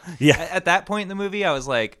blown up. Yeah, at that point in the movie, I was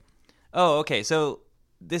like, oh, okay, so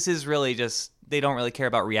this is really just they don't really care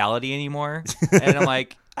about reality anymore, and I'm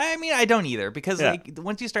like, I mean, I don't either because like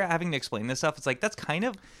once you start having to explain this stuff, it's like that's kind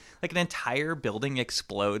of. Like an entire building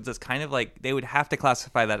explodes. That's kind of like they would have to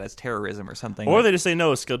classify that as terrorism or something. Or they just say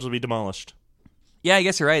no, it's scheduled to be demolished. Yeah, I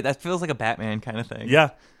guess you're right. That feels like a Batman kind of thing.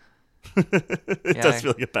 Yeah. It does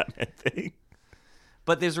feel like a Batman thing.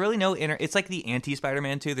 But there's really no it's like the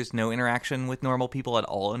anti-Spider-Man 2. There's no interaction with normal people at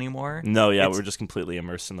all anymore. No, yeah, we're just completely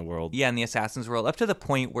immersed in the world. Yeah, in the Assassin's world, up to the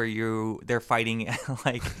point where they're fighting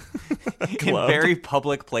like in very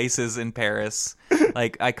public places in Paris,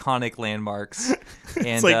 like iconic landmarks. And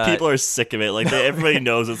it's like people are sick of it. Like everybody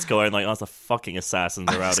knows what's going. Like, oh, the fucking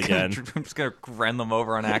assassins are out again. I'm just gonna run them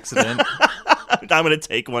over on accident. I'm going to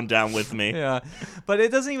take one down with me. Yeah, but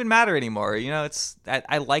it doesn't even matter anymore. You know,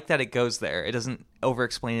 I like that it goes there. It doesn't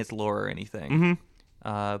over-explain its lore or anything.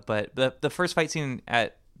 But the first fight scene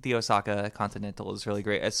at the Osaka Continental is really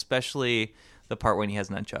great, especially the part when he has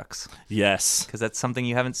nunchucks. Yes, because that's something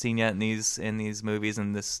you haven't seen yet in these movies,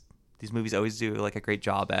 and these movies always do like a great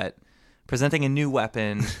job at presenting a new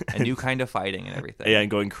weapon, a new kind of fighting and everything. Yeah, and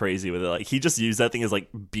going crazy with it. Like, he just used that thing as like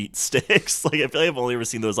beat sticks. Like, I feel like I've only ever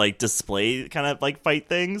seen those like display kind of like fight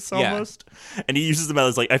things almost. Yeah. And he uses them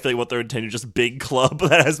as like, I feel like what they're intended, just big club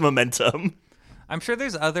that has momentum. I'm sure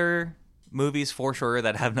there's other movies for sure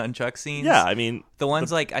that have nunchuck scenes. Yeah, I mean, the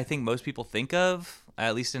ones like I think most people think of,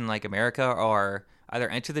 at least in like America, are either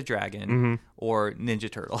Enter the Dragon or Ninja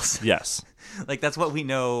Turtles. Yes. Like, that's what we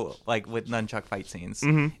know, like, with nunchuck fight scenes.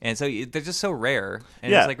 And so they're just so rare. And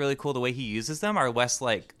Yeah. it's, like, really cool the way he uses them are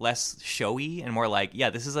less showy and more like, yeah,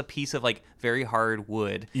 this is a piece of, like, very hard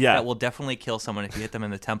wood that will definitely kill someone if you hit them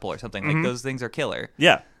in the temple or something. Like, those things are killer.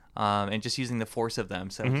 Yeah. And just using the force of them.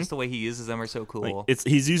 So just the way he uses them are so cool. Like,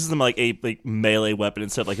 he's using them like a melee weapon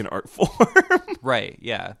instead of like an art form. Right,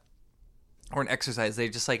 yeah. Or an exercise. They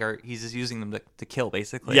just like he's just using them to kill,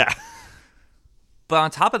 basically. Yeah. But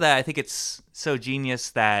on top of that, I think it's so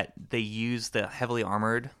genius that they use the heavily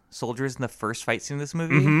armored soldiers in the first fight scene of this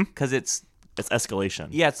movie, because it's escalation.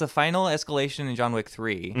 Yeah, it's the final escalation in John Wick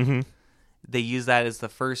 3. They use that as the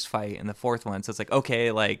first fight in the fourth one, so it's like,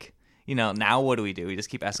 okay, like, you know, now what do? We just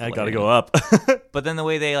keep escalating. I gotta go up. But then the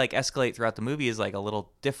way they like escalate throughout the movie is like a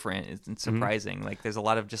little different. It's surprising. Like, there's a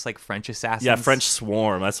lot of just like French assassins. Yeah, French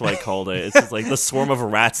swarm. That's what I called it. It's just like the swarm of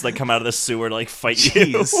rats that come out of the sewer to like fight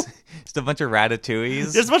you. Just a bunch of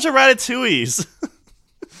ratatouilles. There's a bunch of ratatouilles.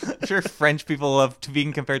 I'm sure French people love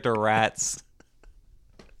being compared to rats.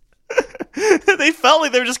 They felt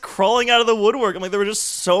like they were just crawling out of the woodwork. I'm like, there were just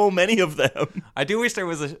so many of them. I do wish there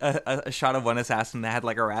was a shot of one assassin that had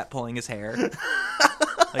like a rat pulling his hair.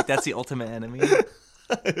 Like, that's the ultimate enemy.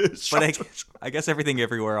 But I guess Everything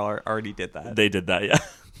Everywhere already did that. They did that, yeah.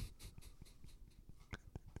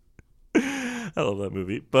 I love that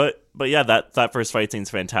movie. But yeah, that first fight scene's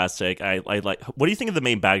fantastic. I like. What do you think of the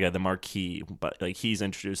main bad guy, the Marquis? But like, he's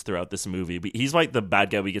introduced throughout this movie. But he's like the bad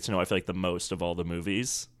guy we get to know, I feel like, the most of all the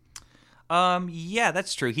movies. Yeah,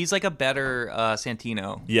 that's true. He's like a better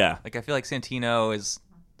Santino. Yeah. Like, I feel like Santino is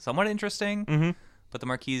somewhat interesting, but the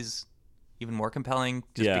Marquis is even more compelling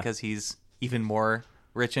just because he's even more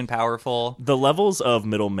rich and powerful. The levels of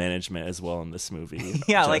middle management as well in this movie.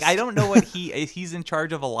 Yeah, like, I don't know what he's in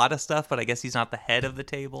charge of a lot of stuff, but I guess he's not the head of the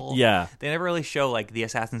table. Yeah. They never really show like the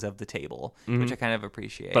assassins of the table, which I kind of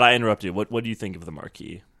appreciate. But I interrupt you. What do you think of the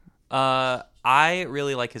Marquis? I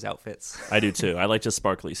really like his outfits. I do too. I like his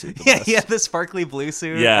sparkly suit. Yeah, the sparkly blue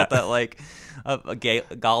suit. Yeah, at that like a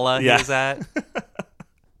gala he was at.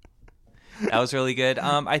 That was really good.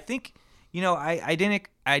 I think, you know, I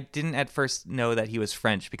didn't at first know that he was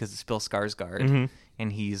French because it's Bill Skarsgård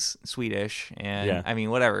and he's Swedish, and I mean,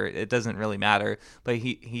 whatever, it doesn't really matter. But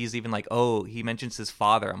he's even like, oh, he mentions his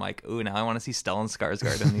father. I'm like, ooh, now I want to see Stellan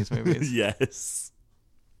Skarsgård in these movies. Yes.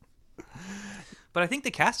 But I think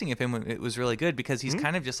the casting of him, it was really good because he's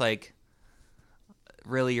kind of just like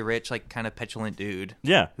really rich, like kind of petulant dude.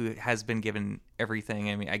 Yeah. Who has been given everything.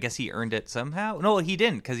 I mean, I guess he earned it somehow. No, he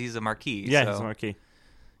didn't, because he's a Marquis. Yeah, so he's a Marquis.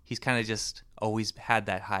 He's kind of just always had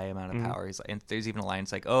that high amount of power. He's like, and there's even a line,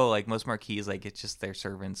 it's like, oh, like most Marquis, like it's just their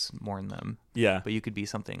servants mourn them. Yeah. But you could be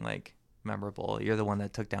something like memorable. You're the one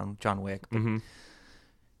that took down John Wick. But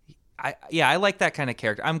I like that kind of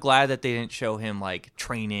character. I'm glad that they didn't show him like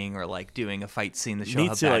training or like doing a fight scene to show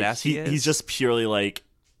how badass he is. He's just purely like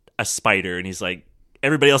a spider, and he's like,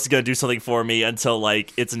 everybody else is gonna do something for me until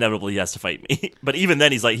like it's inevitable he has to fight me. But even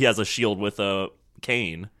then, he's like, he has a shield with a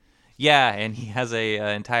cane. Yeah, and he has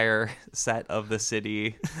a entire set of the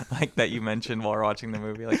city, like that you mentioned while we're watching the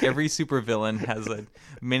movie. Like, every supervillain has a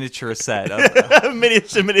miniature set of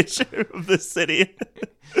miniature of the city.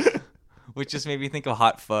 Which just made me think of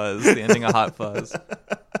Hot Fuzz, the ending of Hot Fuzz.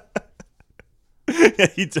 Yeah,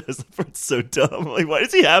 he does. It's so dumb. Like, why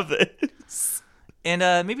does he have this?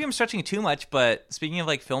 And maybe I'm stretching too much, but speaking of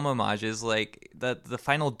like film homages, like the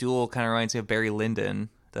final duel kind of reminds me of Barry Lyndon,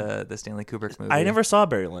 the Stanley Kubrick movie. I never saw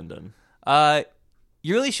Barry Lyndon.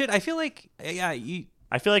 You really should. I feel like,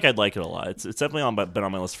 I feel like I'd like it a lot. It's definitely been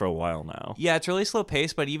on my list for a while now. Yeah, it's really slow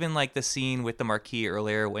paced, but even like the scene with the Marquis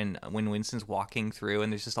earlier when Winston's walking through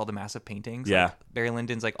and there's just all the massive paintings. Yeah. Like, Barry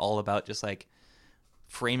Lyndon's like all about just like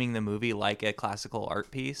framing the movie like a classical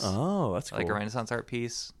art piece. Oh, that's cool. Like a Renaissance art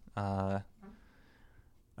piece. I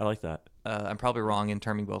like that. I'm probably wrong in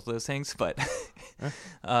terming both of those things, but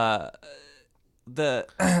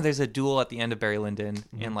there's a duel at the end of Barry Lyndon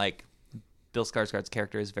and like Bill Skarsgård's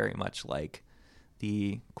character is very much like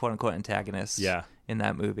the quote-unquote antagonist in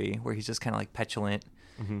that movie, where he's just kind of like petulant.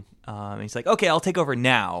 He's like, okay, I'll take over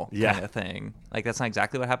now, kind of thing. Like, that's not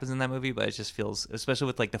exactly what happens in that movie, but it just feels, especially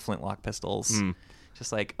with like the flintlock pistols,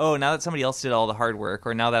 just like, oh, now that somebody else did all the hard work,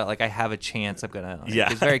 or now that like I have a chance, I'm gonna.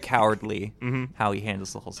 Like, it's very cowardly how he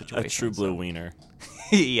handles the whole situation. A true blue wiener.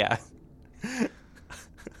 Yeah.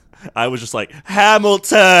 I was just like,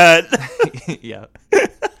 Hamilton. Yeah.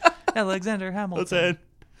 Alexander Hamilton.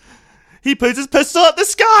 He puts his pistol at the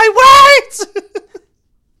sky. Wait!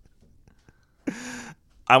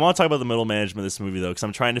 I want to talk about the middle management of this movie, though, because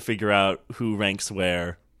I'm trying to figure out who ranks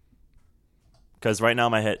where. Because right now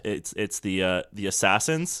in my head, it's the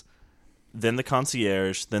assassins, then the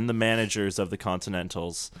concierge, then the managers of the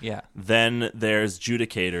Continentals. Yeah. Then there's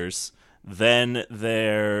judicators. Then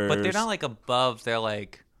there's... But they're not, like, above. They're,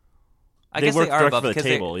 like... I they guess work they are above for the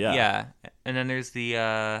table, Yeah. And then there's the...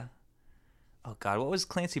 oh, God. What was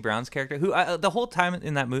Clancy Brown's character? Who the whole time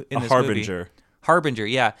in this movie... Harbinger. Harbinger,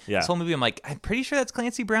 yeah. This whole movie, I'm like, I'm pretty sure that's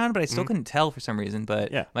Clancy Brown, but I still couldn't tell for some reason.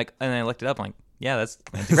 But like, and I looked it up. I'm like, yeah, that's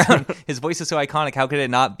Clancy Brown. His voice is so iconic. How could it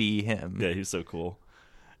not be him? Yeah, he's so cool.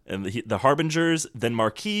 And the Harbingers, then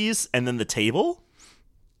Marquise, and then the table.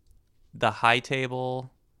 The high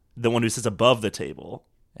table. The one who sits above the table.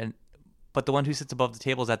 But the one who sits above the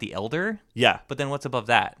table is at the Elder? Yeah. But then what's above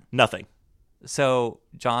that? Nothing. So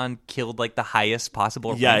John killed like the highest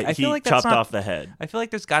possible rank. I feel like chopped off the head. I feel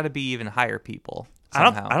like there's got to be even higher people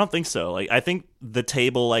somehow. I don't think so. Like, I think the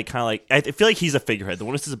table, like, kind of like, I feel like he's a figurehead. The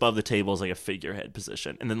one who sits above the table is like a figurehead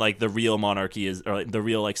position, and then like the real monarchy is, or like the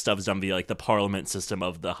real like stuff is done via like the parliament system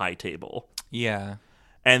of the high table. Yeah.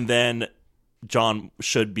 And then John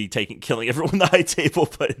should be killing everyone in the high table,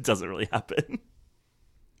 but it doesn't really happen.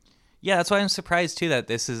 Yeah, that's why I'm surprised too that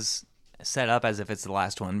this is set up as if it's the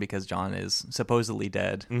last one, because John is supposedly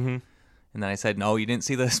dead. Mm-hmm. And then I said, no, you didn't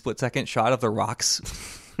see the split-second shot of the rocks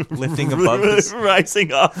lifting above his...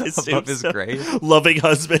 rising off his above his grave. Loving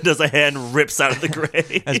husband as a hand rips out of the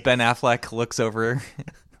grave. As Ben Affleck looks over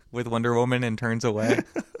with Wonder Woman and turns away.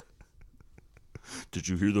 Did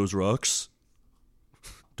you hear those rocks,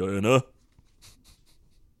 Diana?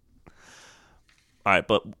 All right,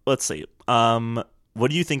 but let's see. What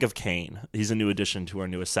do you think of Kane? He's a new addition to our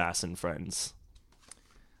new assassin friends.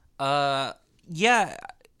 Yeah.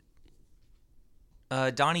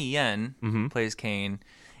 Donnie Yen plays Kane,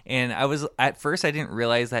 and at first I didn't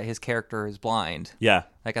realize that his character is blind. Yeah.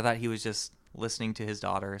 Like, I thought he was just listening to his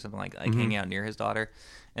daughter or something, like hanging out near his daughter,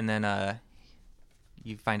 and then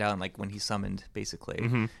you find out like when he's summoned, basically.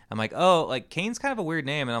 I'm like, oh, like Kane's kind of a weird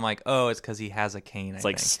name, and I'm like, oh, it's because he has a cane. It's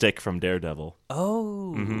like Stick from Daredevil.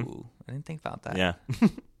 Oh, I didn't think about that. Yeah.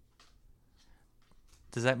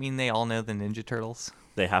 Does that mean they all know the Ninja Turtles?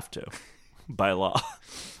 They have to, by law.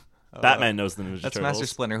 Batman knows the Ninja Turtles. That's Master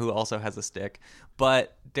Splinter, who also has a stick.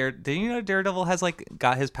 But did you know Daredevil has like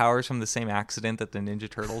got his powers from the same accident that the Ninja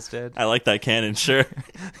Turtles did? I like that canon, sure.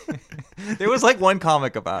 There was like one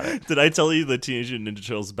comic about it. Did I tell you the Teenage Mutant Ninja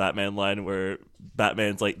Turtles Batman line where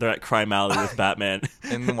Batman's like, they're at Crime Alley with Batman,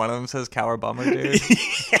 and one of them says "Cowabunga, dude."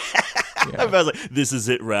 Yeah. I was like, "This is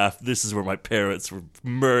it, Raph. This is where my parents were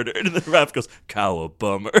murdered." And then Raph goes,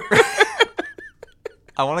 "Cowabunga."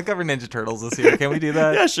 I want to cover Ninja Turtles this year. Can we do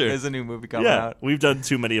that? Yeah, sure. There's a new movie coming out. We've done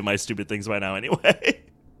too many of my stupid things by now anyway.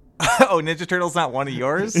 Oh, Ninja Turtles not one of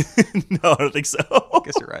yours? No, I don't think so. I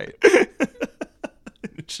guess you're right.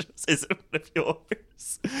 Isn't one of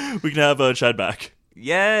yours. We can have Chad back.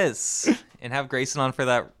 Yes. And have Grayson on for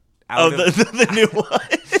that. The new one.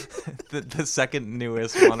 the second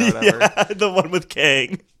newest one or whatever. Yeah, the one with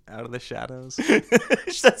Kang. Out of the Shadows.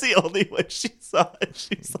 That's the only one she saw.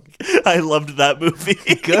 She's like, I loved that movie.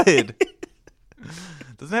 Good.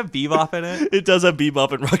 Doesn't it have Bebop in it? It does have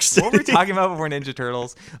Bebop and Rocksteady. What were we talking about before Ninja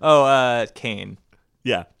Turtles? Oh, Kane.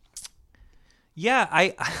 Yeah. Yeah,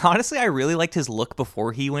 I honestly really liked his look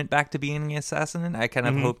before he went back to being an assassin. I kind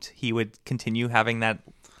of hoped he would continue having that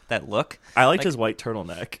look. I liked his white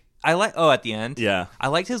turtleneck. At the end. Yeah. I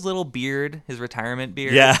liked his little beard, his retirement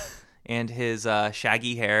beard. Yeah. And his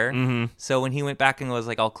shaggy hair. So when he went back and was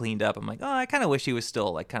like all cleaned up, I'm like, oh, I kind of wish he was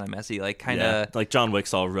still like kind of messy, like kind of like John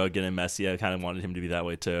Wick's all rugged and messy. I kind of wanted him to be that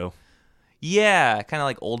way too. Yeah, kind of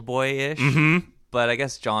like old boy-ish. But I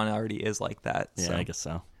guess John already is like that. Yeah, so. I guess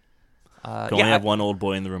so. Only have one old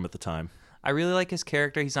boy in the room at the time. I really like his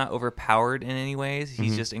character. He's not overpowered in any ways.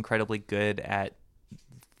 He's just incredibly good at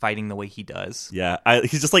fighting the way he does. Yeah,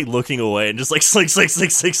 he's just like looking away and just like slick. Yeah.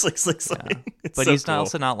 But so he's cool.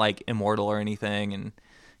 also not like immortal or anything, and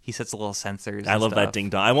he sets the little sensors. I love that ding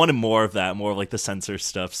dong. I wanted more of that, more of like the sensor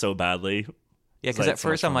stuff so badly. Yeah, because at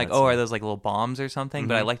first I'm like, oh, are those like little bombs or something?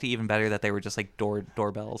 But I liked it even better that they were just like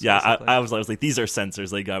doorbells. Yeah, I was like, these are sensors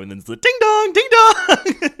they got, and then it's like, ding dong, ding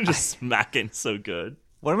dong, just smacking so good.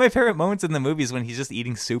 One of my favorite moments in the movie is when he's just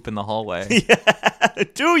eating soup in the hallway. Yeah,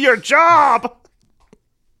 do your job.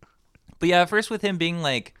 But yeah, at first with him being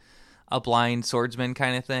like a blind swordsman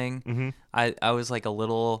kind of thing, I was like a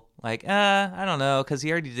little like, I don't know, because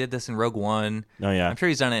he already did this in Rogue One. Oh yeah, I'm sure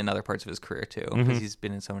he's done it in other parts of his career too, because he's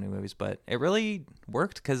been in so many movies. But it really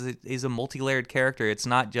worked because he's a multi-layered character. It's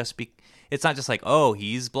not just like, oh,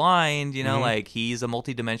 he's blind, you know, like he's a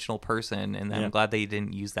multi-dimensional person, and I'm glad they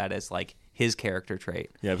didn't use that as like his character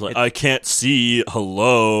trait. Yeah, it's like, I can't see.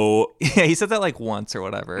 Hello. Yeah, he said that like once or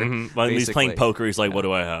whatever. When he's playing poker, he's like, what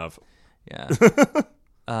do I have? Yeah.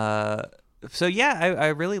 So yeah, I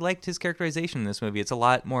really liked his characterization in this movie. It's a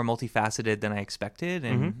lot more multifaceted than I expected,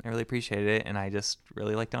 and I really appreciated it. And I just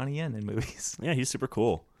really like Donnie Yen in movies. Yeah, he's super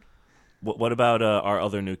cool. What about our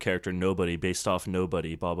other new character, Nobody, based off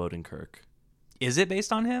Nobody, Bob Odenkirk? Is it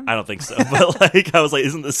based on him? I don't think so. But like, I was like,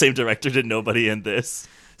 isn't the same director did Nobody in this?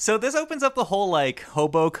 So this opens up the whole like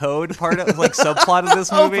hobo code part of like subplot of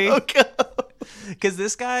this movie. Because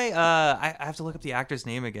this guy, I have to look up the actor's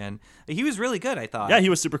name again. He was really good, I thought. Yeah, he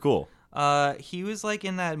was super cool. He was like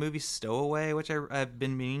in that movie Stowaway, which I've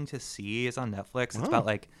been meaning to see. It's on Netflix. It's about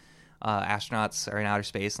like astronauts are in outer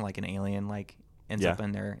space and like an alien like ends up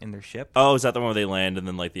in their ship. Oh, is that the one where they land and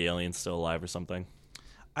then like the alien's still alive or something?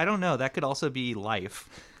 I don't know. That could also be Life.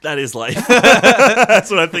 That is Life. That's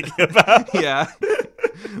what I'm thinking about. Yeah.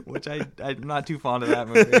 Which I'm not too fond of that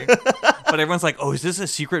movie. But everyone's like, oh, is this a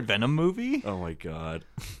secret Venom movie? Oh my god.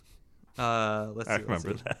 Let's see. I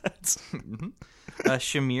remember that.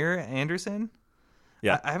 Shamir Anderson.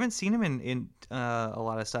 Yeah. I haven't seen him in a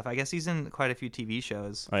lot of stuff. I guess he's in quite a few TV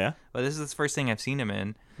shows. Oh yeah? But this is the first thing I've seen him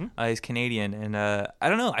in. He's Canadian, and I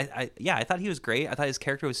don't know. I thought he was great. I thought his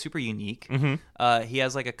character was super unique. He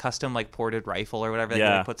has like a custom like ported rifle or whatever that he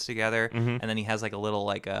like, puts together, and then he has like a little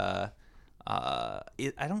like I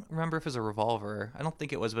don't remember if it was a revolver. I don't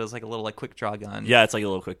think it was, but it was like a little like quick draw gun. Yeah, it's like a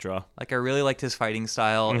little quick draw. Like I really liked his fighting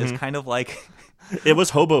style. It's kind of like it was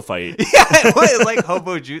hobo fight. Yeah, it was like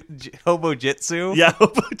hobo jitsu. Yeah,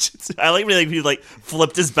 hobo jitsu. I like when he like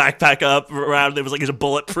flipped his backpack up around. It was like it's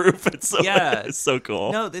bulletproof. It's so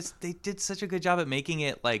cool. No, they did such a good job at making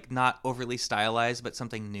it like not overly stylized, but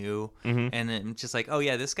something new. And then just like, oh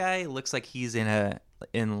yeah, this guy looks like he's in The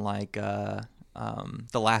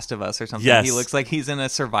Last of Us or something. Yes. He looks like he's in a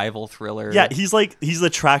survival thriller. Yeah, he's the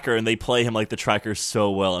tracker, and they play him like the tracker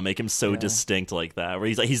so well and make him so distinct like that. Where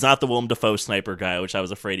he's not the Willem Dafoe sniper guy, which I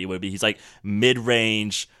was afraid he would be. He's like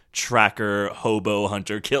mid-range tracker, hobo,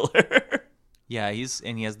 hunter, killer. Yeah, he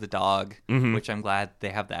has the dog, which I'm glad they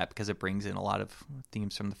have that because it brings in a lot of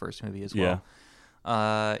themes from the first movie as well.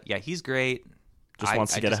 Yeah, he's great. Just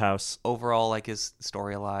wants to get a house. Overall, like his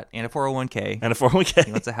story a lot. And a 401k.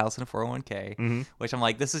 He wants a house and a 401k. Which I'm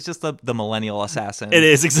like, this is just the millennial assassin. It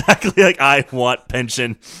is exactly like I want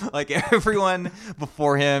pension. Like everyone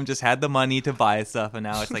before him just had the money to buy stuff. And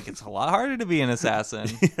now it's like, it's a lot harder to be an assassin.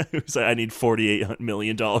 It's like, I need $48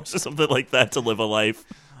 million or something like that to live a life.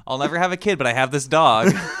 I'll never have a kid, but I have this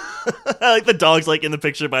dog. I like the dog's like in the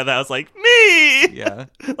picture by the house like, me! Yeah.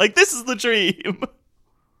 Like, this is the dream.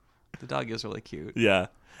 The dog is really cute. Yeah.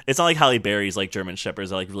 It's not like Halle Berry's like German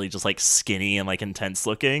Shepherds are like really just like skinny and like intense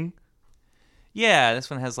looking. Yeah, this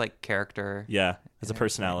one has like character. Yeah, has a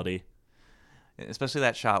personality. Especially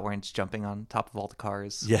that shot where it's jumping on top of all the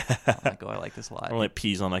cars. Yeah. I'm like, oh, I like this a lot. Or like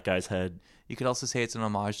peas on that guy's head. You could also say it's an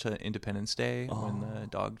homage to Independence Day when the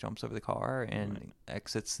dog jumps over the car and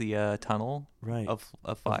exits the tunnel of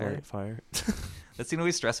fire. That scene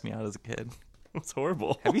always stressed me out as a kid. It's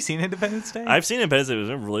horrible. Have you seen Independence Day? I've seen Independence Day. It was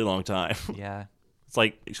a really long time. Yeah. It's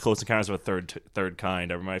like Close Encounters of a Third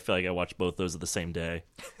Kind. I feel like I watched both those at the same day.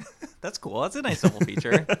 That's cool. That's a nice double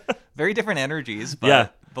feature. Very different energies,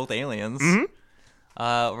 but both aliens. We're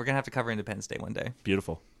going to have to cover Independence Day one day.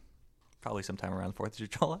 Beautiful. Probably sometime around 4th of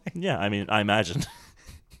July. Yeah, I mean, I imagine.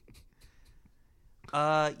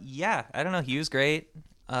 Yeah, I don't know. He was great.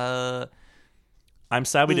 I'm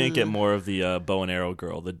sad we didn't get more of the bow and arrow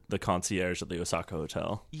girl, the concierge at the Osaka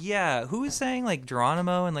hotel. Yeah, who was saying like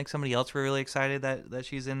Geronimo and like somebody else were really excited that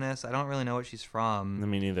she's in this? I don't really know what she's from.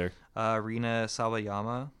 Me neither. Rina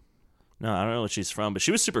Sawayama. No, I don't know what she's from, but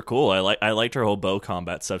she was super cool. I liked her whole bow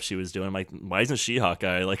combat stuff she was doing. I'm like, why isn't she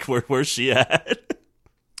Hawkeye? Like, where's she at?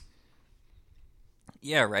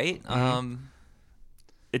 Yeah, right.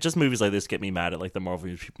 It just movies like this get me mad at like the Marvel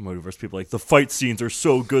Movieverse people. Like the fight scenes are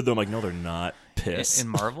so good. I'm like, no, they're not. Piss. In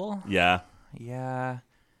Marvel? Yeah.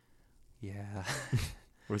 Where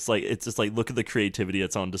it's just like look at the creativity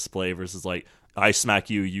that's on display versus like I smack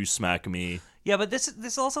you, you smack me. Yeah, but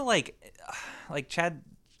this also like Chad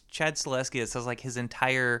Stileski. It says like his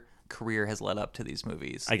entire career has led up to these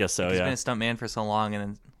movies. I guess so. He's yeah. been a stuntman for so long, and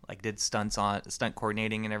then like did stunt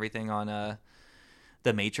coordinating and everything on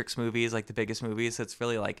the Matrix movies, like the biggest movies. So it's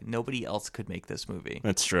really like nobody else could make this movie.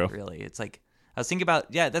 That's true. Really, it's like I was thinking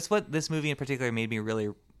about. Yeah, that's what this movie in particular made me really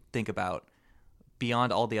think about.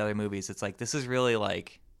 Beyond all the other movies, it's like this is really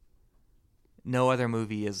like no other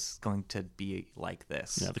movie is going to be like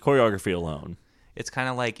this. Yeah, the choreography alone. It's kind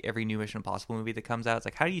of like every new Mission Impossible movie that comes out. It's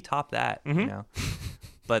like, how do you top that? You know,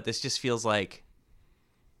 but this just feels like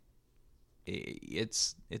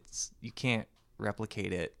it's you can't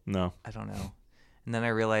replicate it. No, I don't know. And then I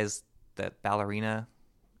realized that Ballerina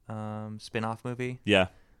spin-off movie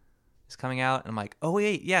is coming out, and I'm like, oh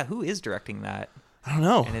wait, yeah, who is directing that? I don't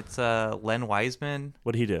know. And it's Len Wiseman.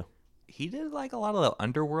 What did he do? He did like a lot of the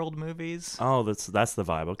Underworld movies. Oh, that's the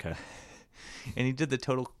vibe. Okay. And he did the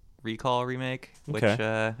Total Recall remake, which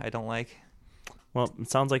I don't like. Well,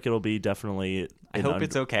 it sounds like it'll be definitely. I hope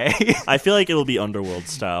it's okay. I feel like it'll be Underworld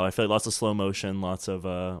style. I feel like lots of slow motion, lots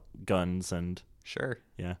of guns, and sure,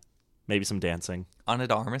 yeah, maybe some dancing. Ana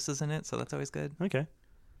de Armas is in it, so that's always good. Okay.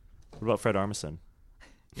 What about Fred Armisen?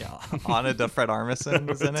 Yeah, Ana de Fred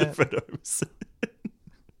Armisen is in it. Fred Armisen.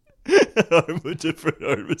 Arma de Fred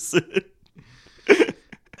Armisen.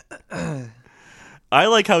 I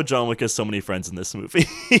like how John Wick has so many friends in this movie.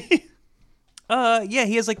 Yeah,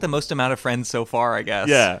 he has like the most amount of friends so far, I guess.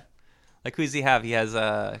 Yeah. Like, who does he have? He has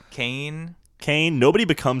Kane. Kane, nobody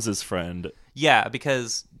becomes his friend. Yeah,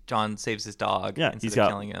 because John saves his dog instead of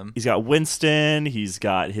killing him. He's got Winston, he's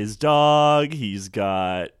got his dog, he's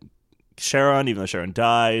got Sharon, even though Sharon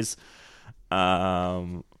dies.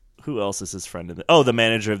 Who else is his friend in the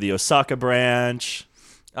manager of the Osaka branch.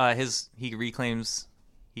 He reclaims.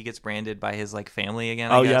 He gets branded by his like family again.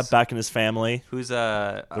 I guess. Yeah, back in his family. Who's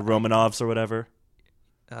the Romanovs or whatever.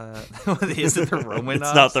 Is it the Romanovs?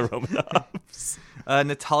 It's not the Romanovs.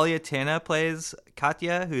 Natalia Tana plays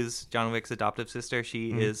Katya, who's John Wick's adoptive sister.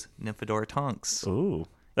 She is Nymphadora Tonks. Ooh.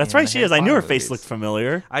 That's right, she is. I knew her face looked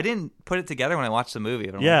familiar. I didn't put it together when I watched the movie.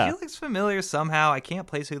 But I'm like, she looks familiar somehow. I can't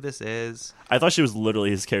place who this is. I thought she was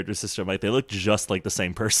literally his character's sister. I'm like, they look just like the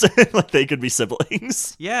same person. Like, they could be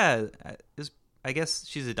siblings. Yeah. I guess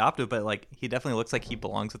she's adopted, but like he definitely looks like he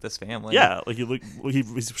belongs with this family. Yeah, like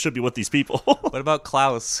he should be with these people. What about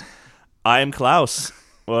Klaus? I am Klaus.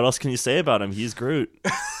 What else can you say about him? He's Groot.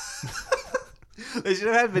 They should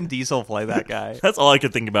have had Vin Diesel play that guy. That's all I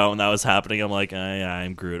could think about when that was happening. I'm like, yeah,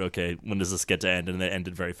 I'm Groot. Okay, when does this get to end? And it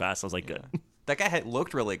ended very fast. I was like, good. That guy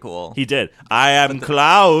looked really cool. He did. I am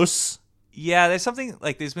Klaus. Yeah, there's something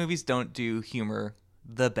like these movies don't do humor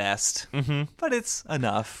the best, but it's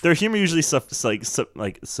enough. Their humor usually subsists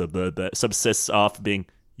off being,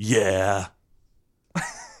 yeah,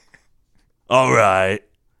 all right,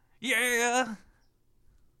 yeah,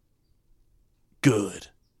 good.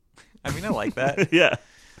 I mean, I like that. Yeah.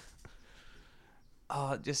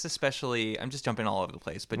 Just especially, I'm just jumping all over the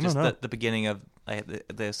place, but just the beginning of the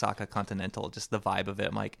Osaka Continental, just the vibe of it.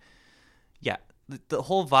 I'm like, yeah, the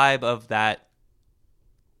whole vibe of that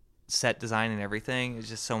set design and everything is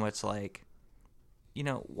just so much like,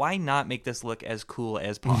 why not make this look as cool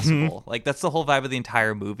as possible? Like, that's the whole vibe of the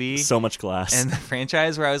entire movie. So much glass. And the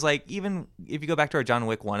franchise, where I was like, even if you go back to our John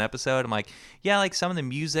Wick 1 episode, I'm like, yeah, like some of the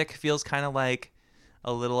music feels kind of like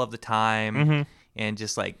a little of the time and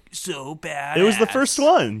just like so bad. It was the first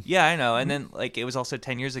one. Yeah, I know. And then like it was also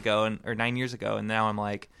 10 years ago or 9 years ago. And now I'm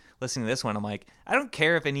like, listening to this one, I'm like, I don't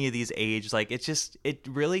care if any of these age. Like, it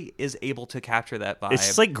really is able to capture that vibe. It's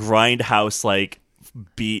just like grindhouse, like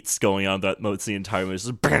beats going on that most the entire movie.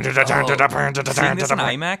 Seeing this in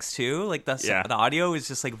IMAX too, like the audio is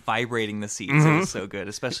just like vibrating the seats. It was so good,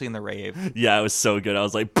 especially in the rave. Yeah, it was so good. I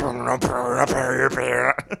was like,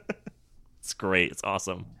 it's great. It's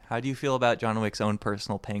awesome. How do you feel about John Wick's own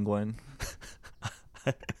personal penguin?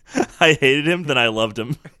 I hated him, then I loved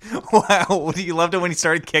him. Wow, you loved him when he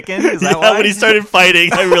started kicking? Is that why? When he started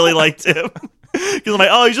fighting, I really liked him. Because I'm like,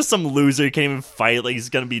 oh, he's just some loser. He can't even fight. Like, he's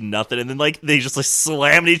gonna be nothing. And then like they just like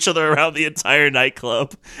slammed each other around the entire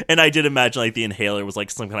nightclub. And I did imagine like the inhaler was like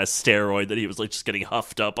some kind of steroid that he was like just getting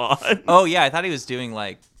huffed up on. Oh yeah, I thought he was doing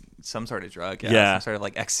like some sort of drug, some sort of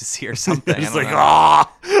like ecstasy or something. He's like,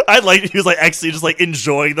 he was like actually just like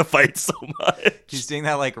enjoying the fight so much. He's doing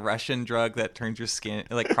that like Russian drug that turns your skin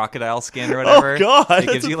like crocodile skin or whatever. Oh god,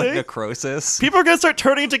 it gives you like necrosis. People are gonna start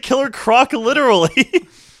turning into Killer Croc literally.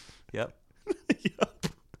 Yep. Yep.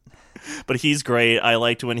 But he's great. I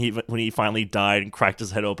liked when he finally died and cracked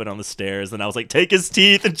his head open on the stairs, and I was like, take his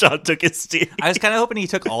teeth, and John took his teeth. I was kind of hoping he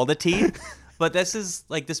took all the teeth. But this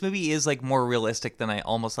movie is like more realistic than I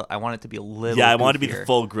want it to be a little. Yeah, I want it to goofier. be the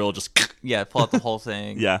full grill, just pull out the whole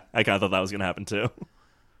thing. Yeah, I kind of thought that was gonna happen too.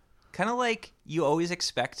 Kind of like you always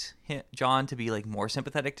expect John to be like more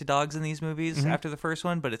sympathetic to dogs in these movies after the first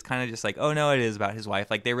one, but it's kind of just like, oh no, it is about his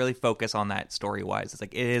wife. Like they really focus on that story wise. It's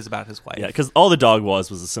like it is about his wife. Yeah, because all the dog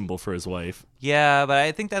was a symbol for his wife. Yeah, but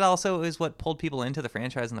I think that also is what pulled people into the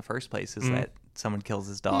franchise in the first place. Is that someone kills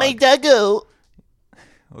his dog? My doggo.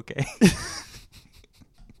 Okay.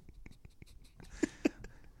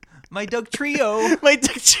 My Doug Trio. My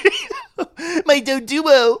Doug Trio. My Doug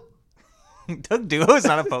Duo. Doug Duo is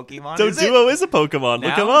not a Pokemon. Doug Duo is a Pokemon. Now?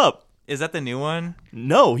 Look him up. Is that the new one?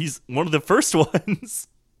 No, he's one of the first ones.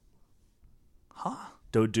 Huh?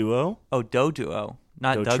 Doduo? Oh, Doduo.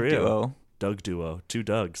 Not Do Doug Trio. Duo. Doug Duo. 2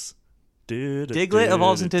 Dougs. Diglett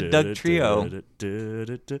evolves into Doug Trio.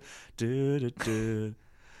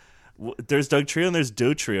 There's Doug Trio and there's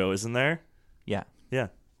Do Trio, isn't there? Yeah. Yeah.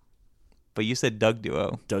 But you said Doug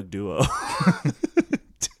Duo. Doug Duo.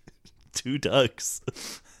 2 Dougs.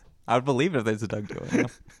 I would believe it if there's a Doug Duo. Yeah.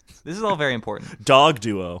 This is all very important. Dog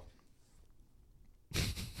Duo.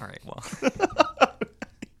 All right, well.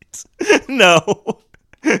 No.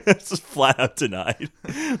 That's just flat out denied.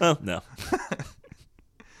 Well, no.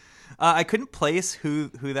 I couldn't place who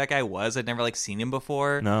that guy was. I'd never seen him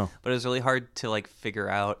before. No. But it was really hard to figure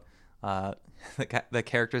out. The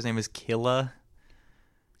character's name is Killa.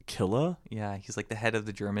 Killa? Yeah, he's the head of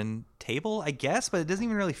the German table, I guess, but it doesn't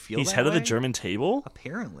even really feel He's that head of way. the German table?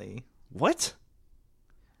 Apparently. What?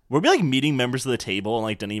 Were we meeting members of the table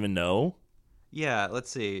and didn't even know? Yeah, let's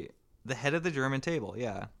see. The head of the German table,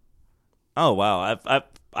 yeah. Oh, wow.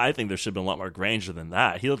 I think there should have been a lot more grandeur than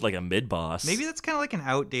that. He looked like a mid-boss. Maybe that's kind of an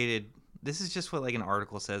outdated... This is just what an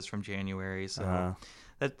article says from January, so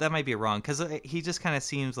that might be wrong, because he just kind of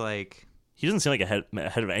seems like... He doesn't seem like a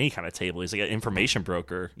head of any kind of table. He's like an information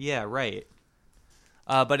broker. Yeah, right.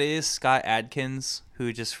 But it is Scott Adkins,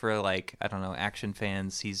 who just for I don't know, action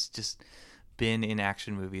fans, he's just been in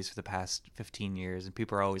action movies for the past 15 years, and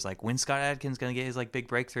people are always like, when's Scott Adkins gonna get his big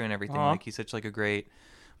breakthrough and everything? Aww. He's such a great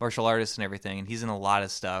martial artist and everything, and he's in a lot of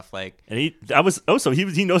stuff. And he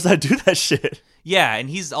knows how to do that shit. Yeah, and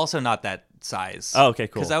he's also not that size. Oh, okay,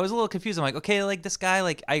 cool. Because I was a little confused. I'm like, okay, this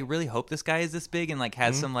guy, I really hope this guy is this big and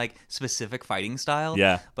has some specific fighting style.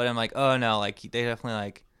 Yeah. But I'm like, oh no, they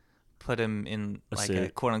definitely put him in a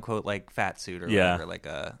quote unquote fat suit or whatever,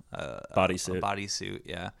 a bodysuit. A bodysuit,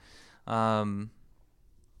 yeah.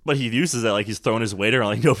 But he uses it he's throwing his weight around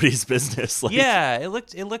like nobody's business. Yeah, it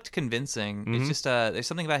looked convincing. Mm-hmm. It's just there's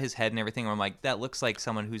something about his head and everything where I'm like, that looks like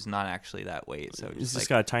someone who's not actually that weight. So he's just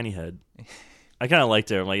got a tiny head. I kind of liked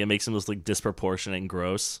it. It makes him look disproportionate and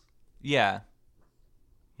gross. Yeah.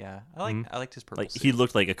 Yeah, I liked his purple suit. He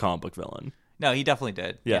looked like a comic book villain. No, he definitely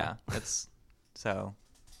did. Yeah. That's so.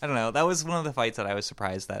 I don't know. That was one of the fights that I was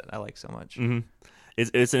surprised that I liked so much. Mm-hmm.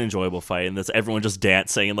 It's an enjoyable fight, and that's everyone just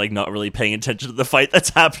dancing and not really paying attention to the fight that's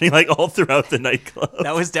happening all throughout the nightclub.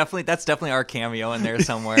 That's definitely our cameo in there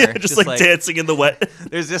somewhere. Yeah, just dancing in the wet.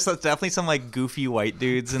 There's just definitely some goofy white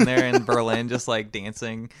dudes in there in Berlin, just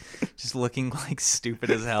dancing, just looking stupid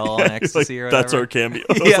as hell on ecstasy or whatever. That's our cameo.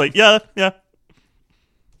 I was yeah.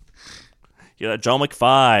 Yeah, John Wick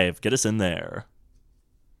 5, get us in there.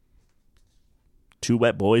 2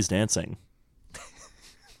 wet boys dancing.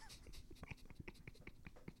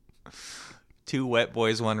 2 wet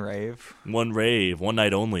boys, 1 rave. 1 rave, 1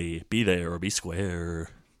 night only. Be there or be square.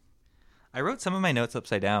 I wrote some of my notes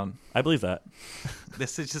upside down. I believe that.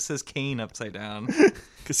 This just says Kane upside down.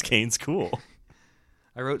 Because Kane's cool.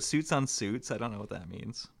 I wrote suits on suits. I don't know what that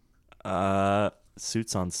means.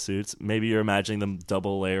 Suits on suits. Maybe you're imagining them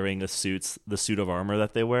double layering the suit of armor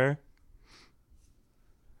that they wear.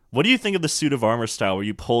 What do you think of the suit of armor style where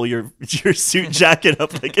you pull your suit jacket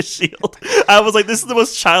up like a shield? I was like, this is the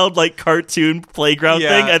most childlike cartoon playground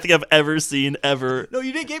thing I think I've ever seen, ever. No,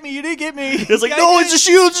 you didn't get me. It's like, no, it's a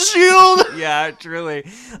shield. Yeah, truly.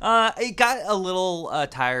 It got a little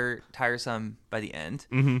tiresome by the end.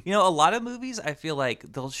 Mm-hmm. A lot of movies, I feel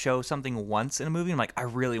like they'll show something once in a movie. And I'm like, I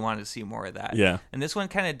really wanted to see more of that. Yeah. And this one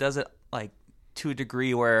kind of does it to a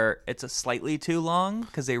degree where it's a slightly too long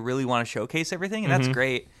because they really want to showcase everything. And that's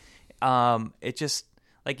great. It just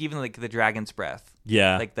even the dragon's breath,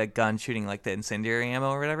 the gun shooting the incendiary ammo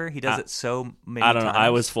or whatever, he does it so many I don't times. know, I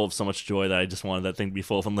was full of so much joy that I just wanted that thing to be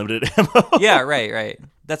full of unlimited ammo. Yeah, right,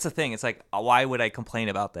 that's the thing. It's why would I complain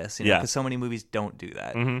about this, because so many movies don't do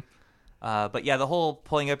that. But yeah, the whole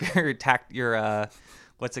pulling up your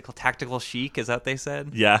what's it called, tactical chic, is that what they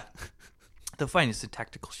said? Yeah. The finest in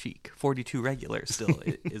tactical chic, 42 regular still,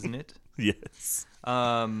 isn't it? Yes.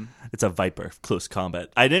 It's a Viper, close combat.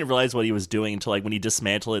 I didn't realize what he was doing until like when he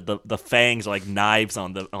dismantled it. The fangs are like knives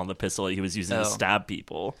on the pistol he was using to stab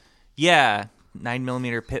people. Yeah,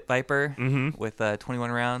 9mm Pit Viper with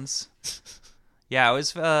 21 rounds. Yeah, it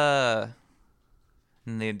was. And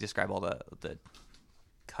they describe all the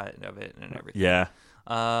cut of it and everything. Yeah.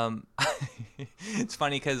 It's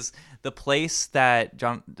funny because the place that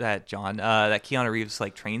Keanu Reeves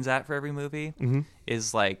like trains at for every movie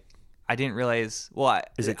is like. I didn't realize. Well,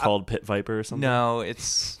 is it called Pit Viper or something? No,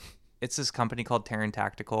 it's this company called Terran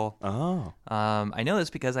Tactical. Oh, I know this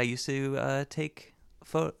because I used to take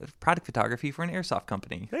product photography for an airsoft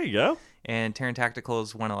company. There you go. And Terran Tactical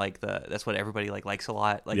is one of like that's what everybody like likes a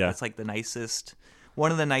lot. Like it's like the nicest,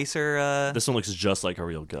 one of the nicer. This one looks just like a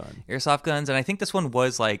real gun. Airsoft guns, and I think this one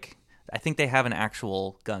was like. I think they have an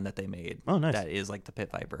actual gun that they made. Oh, nice. That is like the Pit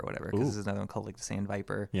Viper or whatever. Because there's another one called like the Sand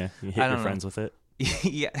Viper. Yeah, you hit your friends with it.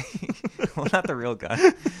 Yeah, well, not the real gun.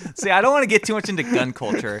 See, I don't want to get too much into gun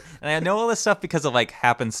culture, and I know all this stuff because of like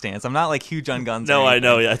happenstance. I'm not like huge on guns. No, I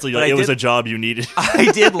know. Yeah, it was a job you needed.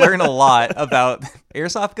 I did learn a lot about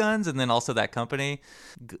airsoft guns, and then also that company.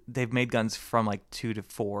 They've made guns from like 2 to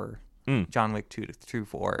 4, John Wick 2 to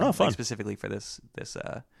 4, fun. Like specifically for this.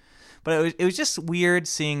 But it was just weird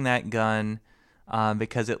seeing that gun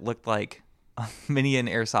because it looked like a mini and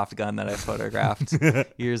airsoft gun that I photographed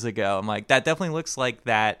years ago. I'm like, that definitely looks like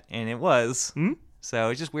that, and it was. So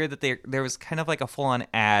it's just weird that there was kind of like a full-on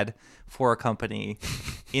ad for a company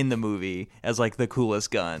in the movie as like the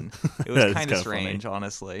coolest gun. It was kind of strange,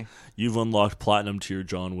 honestly. You've unlocked platinum to your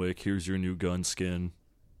John Wick. Here's your new gun skin.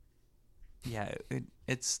 Yeah,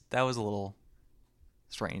 that was a little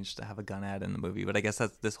strange to have a gun ad in the movie, but I guess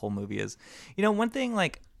that's this whole movie is. One thing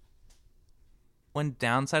like. One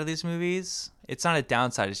downside of these movies, it's not a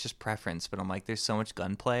downside, it's just preference, but I'm like, there's so much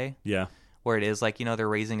gunplay. Yeah. Where it is like, they're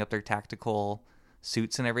raising up their tactical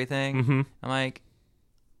suits and everything. I'm like,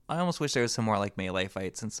 I almost wish there was some more like melee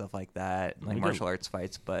fights and stuff like that, like martial arts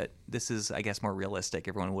fights, but this is, I guess, more realistic.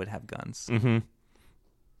 Everyone would have guns.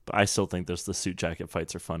 But I still think the suit jacket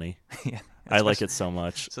fights are funny. Yeah. I like it so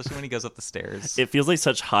much. Especially when he goes up the stairs. It feels like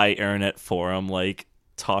such high internet forum, like,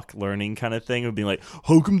 talk learning kind of thing. It would be like,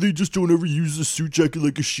 how come they just don't ever use the suit jacket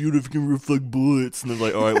like a shield if it can reflect bullets? And they're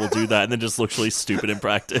like, all right, we'll do that, and then just looks really stupid in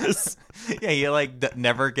practice. Yeah, he like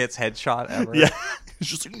never gets headshot ever. Yeah, it's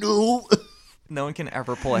just like, no one can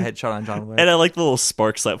ever pull a headshot on John Wick. And I like the little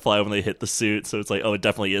sparks that fly when they hit the suit, so it's like, oh, it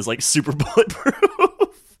definitely is like super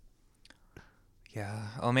bulletproof. Yeah.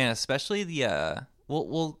 Oh man, especially the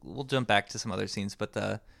we'll jump back to some other scenes, but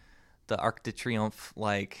the Arc de Triomphe,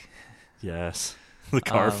 like, yes. The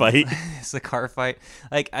car fight. It's the car fight.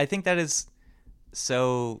 Like, I think that is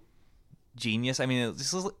so genius. I mean,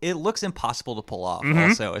 it looks impossible to pull off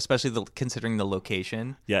also, especially considering the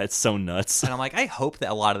location. Yeah, it's so nuts. And I'm like, I hope that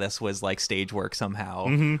a lot of this was like stage work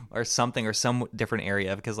somehow or something, or some different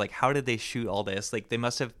area, because like, how did they shoot all this? Like, they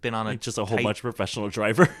must have been on just a whole bunch of professional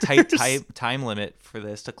drivers. tight time limit for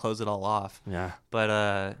this to close it all off. Yeah.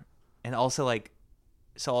 But, and also like,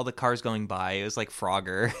 so all the cars going by, it was like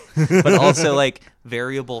Frogger, but also like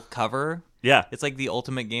variable cover. Yeah. It's like the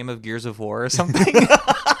ultimate game of Gears of War or something.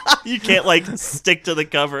 You can't like stick to the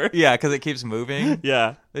cover. Yeah, because it keeps moving.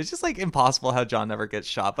 Yeah. It's just like impossible how John never gets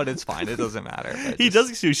shot, but it's fine. It doesn't matter. He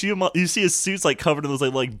does. You see his suit's like covered in those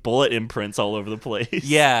like bullet imprints all over the place.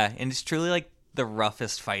 Yeah, and it's truly like the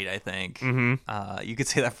roughest fight, I think. You could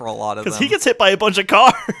say that for a lot of them. Because he gets hit by a bunch of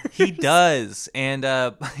cars. He does. And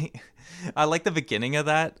I like the beginning of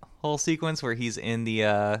that whole sequence where he's in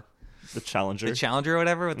the Challenger or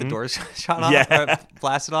whatever, with the doors shot off, or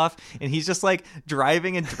blasted off, and he's just like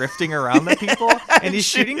driving and drifting around the people, and he's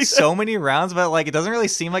shooting so many rounds, but like it doesn't really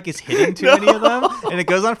seem like he's hitting too many of them, and it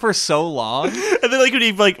goes on for so long. And then like when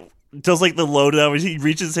he like does like the lowdown where he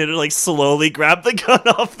reaches in and like slowly grab the gun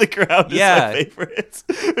off the ground. Yeah, is my favorite.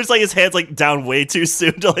 It's like his hand's like down way too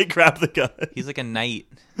soon to like grab the gun. He's like a knight.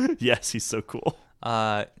 Yes, he's so cool.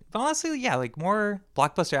 But honestly, yeah, like more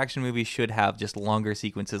blockbuster action movies should have just longer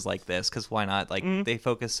sequences like this, because why not? Like they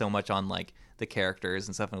focus so much on like the characters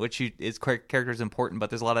and stuff, which characters important, but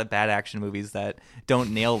there's a lot of bad action movies that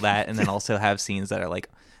don't nail that, and then also have scenes that are like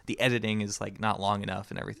the editing is like not long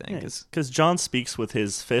enough and everything. Because John speaks with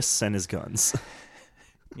his fists and his guns.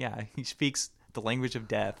 Yeah, he speaks the language of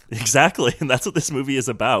death. Exactly, and that's what this movie is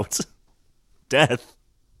about. Death.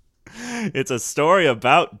 It's a story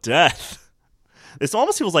about death. This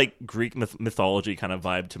almost feels like Greek mythology kind of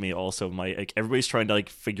vibe to me also. Like everybody's trying to like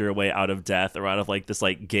figure a way out of death, or out of like this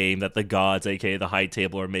like game that the gods, aka the High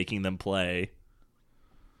Table, are making them play.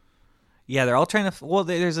 Yeah, they're all trying to. Well,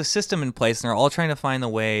 there's a system in place, and they're all trying to find the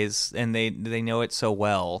ways, and they know it so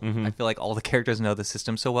well. Mm-hmm. I feel like all the characters know the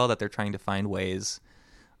system so well that they're trying to find ways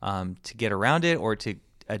to get around it or to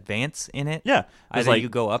advance in it. Yeah, either you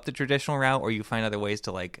go up the traditional route, or you find other ways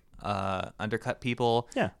to like undercut people.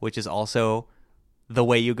 Yeah, which is also the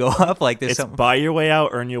way you go up. Like there's buy your way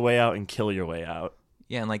out, earn your way out, and kill your way out.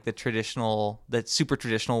 Yeah, and like the super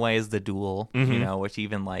traditional way is the duel. Mm-hmm. Which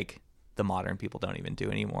even like the modern people don't even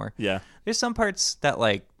do anymore. Yeah. There's some parts that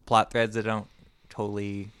like plot threads that don't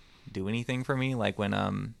totally do anything for me. Like when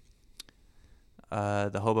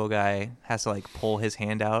the hobo guy has to like pull his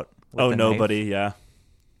hand out. With nobody. Knife. Yeah.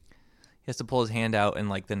 He has to pull his hand out and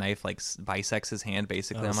like the knife like bisects his hand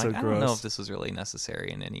basically. I'm like, I don't know if this was really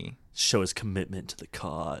necessary in any. Show his commitment to the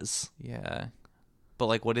cause. Yeah. But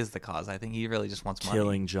like, what is the cause? I think he really just wants money.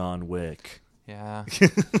 Killing John Wick. Yeah.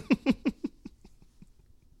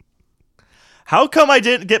 How come I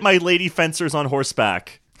didn't get my lady fencers on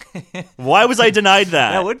horseback? Why was I denied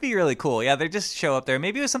that? That would be really cool. Yeah, they just show up there.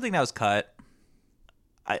 Maybe it was something that was cut.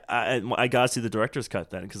 I gotta see the director's cut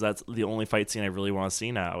then, because that's the only fight scene I really want to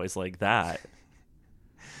see now is like that.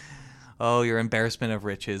 Oh, your embarrassment of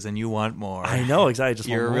riches, and you want more. I know, exactly.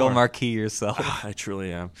 You're a real marquis yourself. I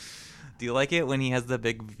truly am. Do you like it when he has the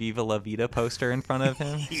big Viva La Vida poster in front of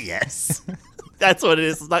him? Yes. That's what it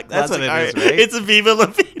is. It's not That's what it art. is, right? It's a Viva La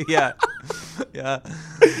Vida. Yeah. Yeah.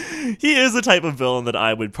 He is the type of villain that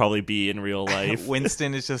I would probably be in real life.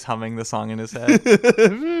 Winston is just humming the song in his head.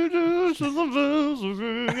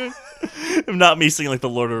 I'm not me singing like the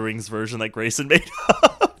Lord of the Rings version that Grayson made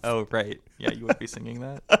up. Oh, right. Yeah, you would be singing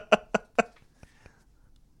that.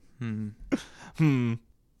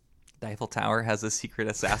 The Eiffel Tower has a secret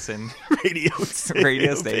assassin radio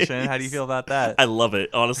station. How do you feel about that? I love it.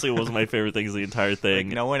 Honestly, it was one of my favorite things the entire thing.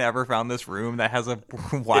 Like, no one ever found this room that has a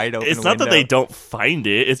wide open It's not window. that they don't find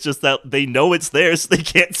it. It's just that they know it's there, so they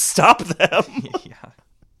can't stop them.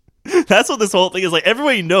 Yeah. That's what this whole thing is. Like,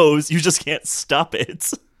 everybody knows, you just can't stop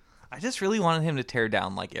it. I just really wanted him to tear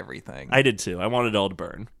down, like, everything. I did, too. I wanted it all to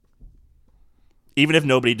burn. Even if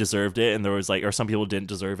nobody deserved it, and there was, like, or some people didn't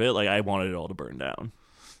deserve it, like, I wanted it all to burn down.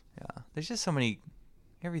 Yeah, there's just so many.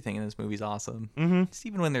 Everything in this movie's awesome. Mm-hmm. Just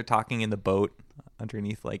even when they're talking in the boat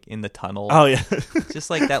underneath, like in the tunnel. Oh yeah, just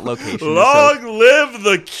like that location. Long live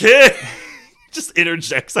the king! Just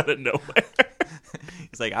interjects out of nowhere.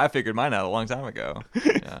 He's like, I figured mine out a long time ago.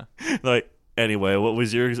 Yeah. Like, anyway, what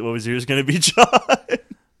was yours going to be, John?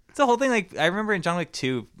 It's the whole thing. Like, I remember in John Wick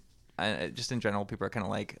 2. Just in general, people are kind of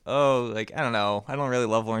like, oh, like, I don't know. I don't really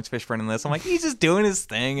love Lawrence Fishburne in this. I'm like, he's just doing his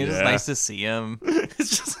thing. It's just nice to see him.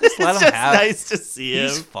 It's just let him have. Nice to see him.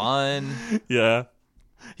 He's fun. Yeah.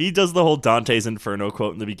 He does the whole Dante's Inferno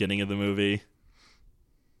quote in the beginning of the movie.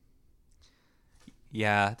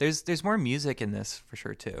 Yeah, there's more music in this for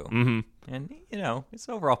sure, too. Mm-hmm. And, it's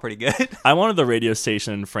overall pretty good. I wanted the radio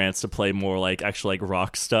station in France to play more, like, actual, like,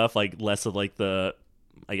 rock stuff. Like, less of, like, the...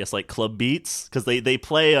 I guess like club beats, because they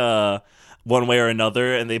play One Way or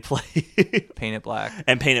Another, and they play Paint It Black.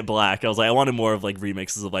 And Paint It Black. I was like, I wanted more of like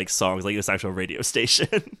remixes of like songs, like this actual radio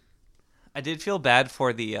station. I did feel bad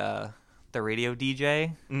for the radio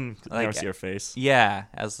DJ. I never see her face. Yeah,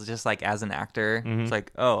 as an actor, It's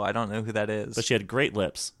like, oh, I don't know who that is. But she had great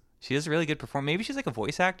lips. She does a really good performance. Maybe she's like a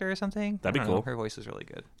voice actor or something. That'd be cool. Her voice is really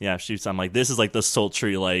good. Yeah, she sounded like this is like the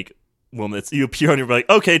sultry like woman that's you appear on, you're like,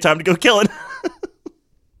 okay, time to go killing.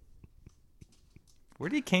 Where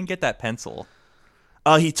did Kane get that pencil?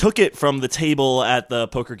 He took it from the table at the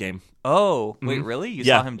poker game. Oh, wait, really? You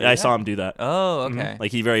saw him do that? I saw him do that. Oh, okay. Mm-hmm.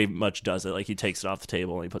 Like, he very much does it. Like, he takes it off the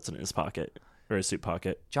table and he puts it in his pocket, or his suit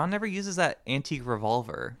pocket. John never uses that antique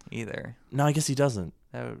revolver either. No, I guess he doesn't.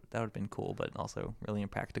 That would have been cool, but also really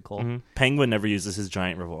impractical. Mm-hmm. Penguin never uses his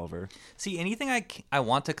giant revolver. See, anything I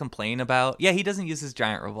want to complain about... Yeah, he doesn't use his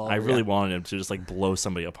giant revolver. I really wanted him to just, like, blow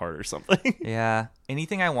somebody apart or something. Yeah.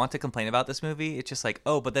 Anything I want to complain about this movie, it's just like,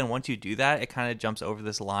 oh, but then once you do that, it kind of jumps over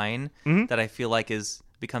this line that I feel like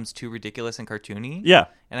becomes too ridiculous and cartoony. Yeah.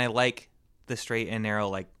 And I like the straight and narrow,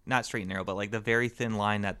 like, not straight and narrow, but like the very thin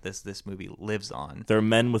line that this movie lives on. They're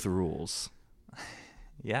men with rules.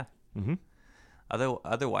 Yeah. Mm-hmm.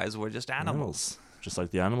 Otherwise, we're just animals. Just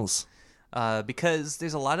like the animals. Because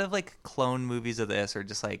there's a lot of like clone movies of this, or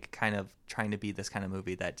just like kind of trying to be this kind of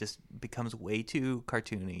movie that just becomes way too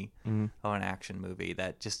cartoony of an action movie.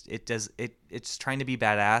 That just it's trying to be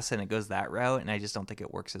badass and it goes that route, and I just don't think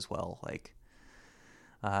it works as well. Like,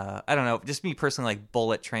 I don't know, just me personally, like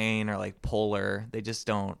Bullet Train or like Polar, they just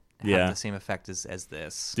don't have the same effect as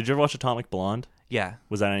this. Did you ever watch Atomic Blonde? Yeah.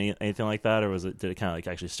 Was that anything like that, or did it kind of like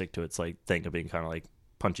actually stick to its like thing of being kind of like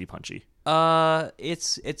punchy?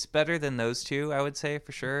 It's better than those two, I would say,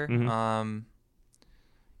 for sure. Mm-hmm.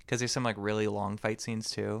 Because there's some like really long fight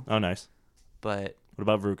scenes too. Oh, nice. But what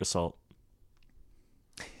about Veruca Salt?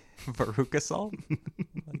 Veruca Salt?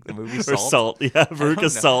 Like the movie Or Salt? Salt, yeah. Veruca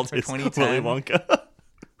Salt is 2010. Willy Wonka.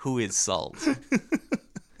 Who is Salt?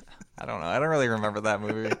 I don't know. I don't really remember that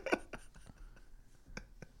movie.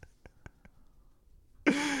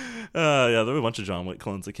 Yeah, there were a bunch of John Wick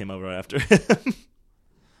clones that came out right after him.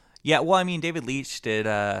 Yeah, well, I mean, David Leitch did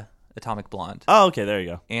Atomic Blonde. Oh, okay, there you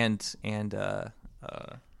go. And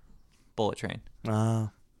Bullet Train.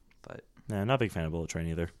 But yeah, not a big fan of Bullet Train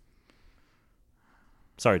either.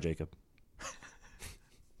 Sorry, Jacob.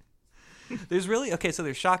 There's so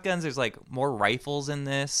there's shotguns. There's like more rifles in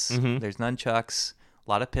this. Mm-hmm. There's nunchucks. A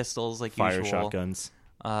lot of pistols, like fire usual. shotguns.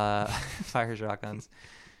 Fire shotguns.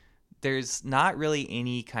 There's not really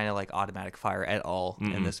any kind of like automatic fire at all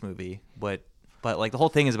in this movie, but like the whole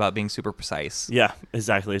thing is about being super precise. Yeah,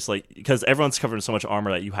 exactly. It's like because everyone's covered in so much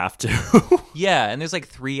armor that you have to. Yeah, and there's like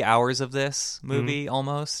 3 hours of this movie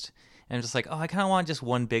almost, and I'm just like, oh, I kind of want just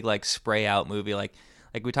one big like spray out movie. Like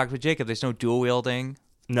we talked with Jacob, there's no dual wielding.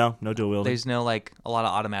 No dual wielding. There's no like a lot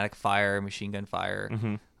of automatic fire, machine gun fire.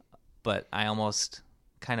 Mm-hmm. But I almost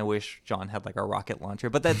kind of wish John had like a rocket launcher.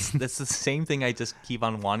 But that's the same thing I just keep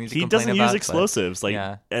on wanting to complain about. He doesn't use explosives.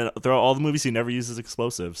 And throughout all the movies, he never uses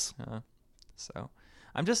explosives. So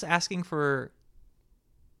I'm just asking for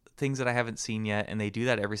things that I haven't seen yet, and they do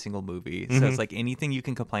that every single movie. So it's like anything you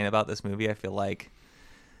can complain about this movie, I feel like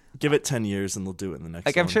give it 10 years and they'll do it in the next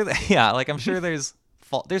one. I'm sure I'm sure there's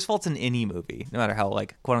faults in any movie, no matter how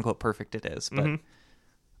like quote unquote perfect it is. But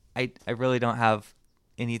I really don't have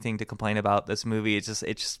anything to complain about this movie. It's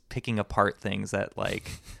just picking apart things that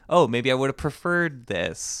like, oh, maybe I would have preferred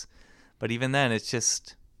this, but even then it's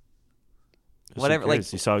just whatever.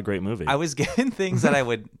 Like you saw a great movie. I was given things that I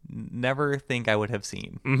would never think I would have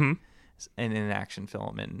seen in an action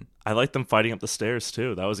film, and I like them fighting up the stairs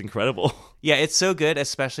too. That was incredible. Yeah, it's so good,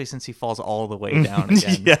 especially since he falls all the way down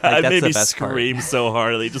again. Yeah, like, it made me scream scream so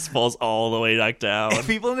hard. He just falls all the way back down. And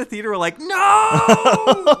people in the theater were like,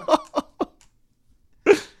 "No!"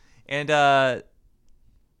 And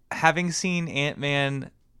having seen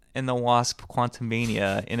Ant-Man and the Wasp: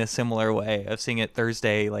 Quantumania in a similar way, of seeing it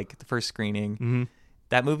Thursday, like the first screening,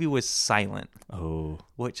 that movie was silent. Oh,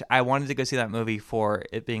 which I wanted to go see that movie for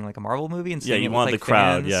it being like a Marvel movie, and seeing you it want with, like, the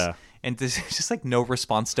crowd, fans. yeah. And there's just like no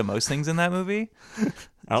response to most things in that movie.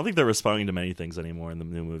 I don't think they're responding to many things anymore in the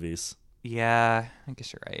new movies. Yeah, I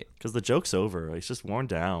guess you're right. Because the joke's over. It's just worn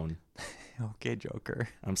down. Okay, Joker.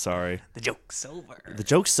 I'm sorry. The joke's over. The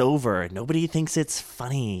joke's over. Nobody thinks it's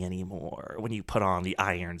funny anymore when you put on the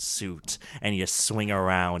iron suit and you swing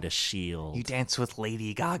around a shield. You dance with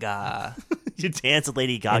Lady Gaga. You dance with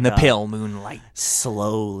Lady Gaga. In the pale moonlight.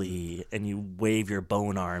 Slowly. And you wave your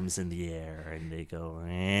bone arms in the air and they go...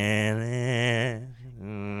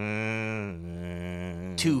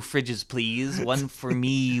 2 fridges, please. One for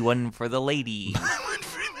me, one for the lady.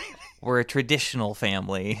 We're a traditional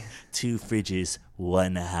family. 2 fridges,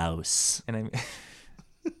 1 house. And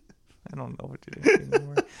I don't know what to do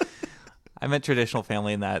anymore. I meant traditional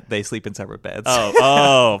family in that they sleep in separate beds.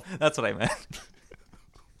 Oh. That's what I meant.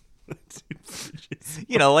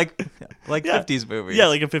 You know, like 50s movies. Yeah,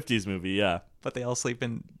 like a 50s movie, yeah. But they all sleep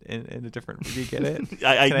in a different... Do you get it?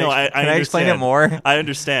 I know. I Can I explain it more? I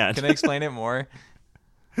understand. Can I explain it more?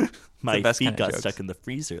 My feet got stuck in the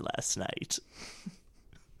freezer last night.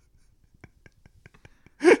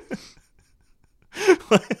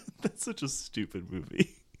 That's such a stupid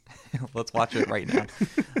movie. Let's watch it right now.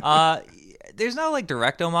 There's no like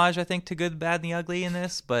direct homage, I think, to Good, Bad, and the Ugly in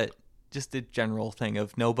this, but just the general thing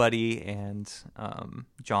of Nobody and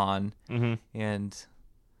John and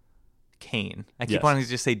Kane. I keep wanting to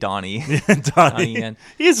just say Donnie. Donnie.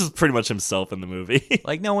 He's pretty much himself in the movie.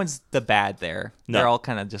 Like no one's the bad there. No. They're all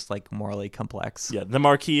kind of just like morally complex. Yeah, the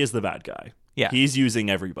Marquis is the bad guy. Yeah, he's using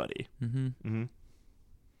everybody.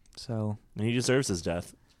 So, and he deserves his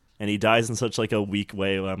death, and he dies in such like a weak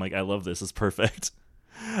way. Where I'm like, I love this. It's perfect.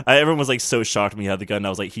 Everyone was like so shocked when he had the gun. And I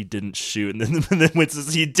was like, he didn't shoot, and then Winston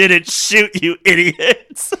says, he didn't shoot, you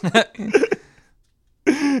idiots.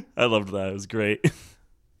 I loved that. It was great.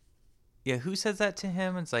 Yeah, who says that to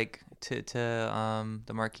him? It's like to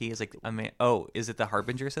the Marquis is like a man. Oh, is it the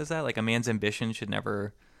Harbinger says that? Like a man's ambition should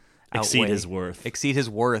never exceed his worth. Exceed his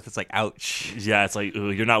worth. It's like ouch. Yeah, it's like,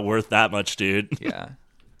 ooh, you're not worth that much, dude. Yeah.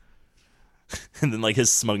 And then like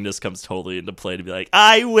his smugness comes totally into play to be like,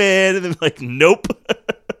 I win, and then like, nope.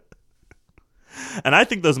 And I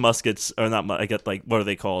think those muskets are not. I get like, what are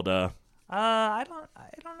they called? I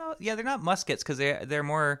don't know. Yeah, they're not muskets because they're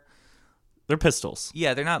more. They're pistols.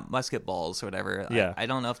 Yeah, they're not musket balls or whatever. Yeah. I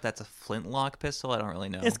don't know if that's a flintlock pistol. I don't really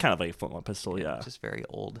know. It's kind of like a flintlock pistol, yeah. It's just very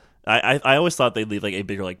old. I always thought they'd leave like a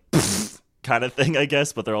bigger like kind of thing, I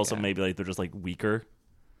guess, but they're also maybe like they're just like weaker.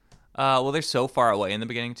 Well, they're so far away in the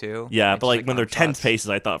beginning too. Yeah, but like when they're 10 paces,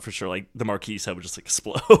 I thought for sure like the Marquis head would just like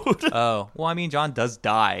explode. Oh, well, I mean, John does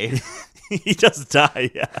die. He does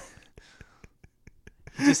die, yeah.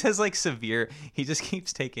 He just has like severe. He just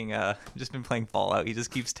keeps taking. Just been playing Fallout. He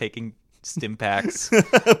just keeps taking stim packs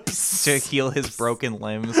to heal his broken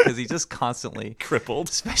limbs because he's just constantly crippled.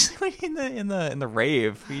 Especially in the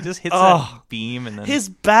rave, he just hits that beam and then his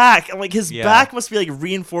back. I'm like, his back must be like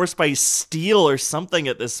reinforced by steel or something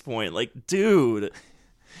at this point. Like, dude,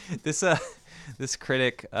 this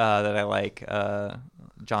critic that I like,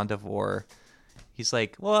 John DeVore. He's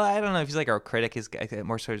like, well, I don't know if he's like a critic. He's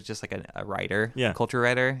more sort of just like a writer, culture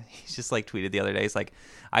writer. He's just like tweeted the other day. He's like,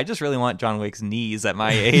 I just really want John Wick's knees at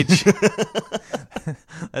my age.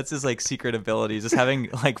 That's his like secret ability, just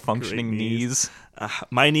having like functioning knees.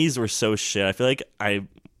 My knees were so shit. I feel like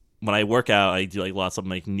when I work out, I do like lots of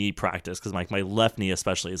like knee practice because like my left knee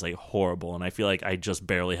especially is like horrible, and I feel like I just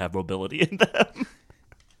barely have mobility in them.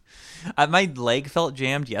 My leg felt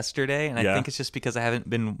jammed yesterday, and I think it's just because I haven't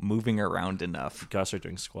been moving around enough. You gotta start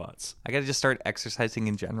doing squats. I gotta just start exercising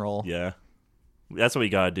in general. Yeah. That's what we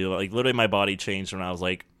gotta do. Like, literally my body changed when I was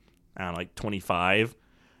like, I don't know, like 25.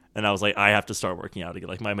 And I was like, I have to start working out again.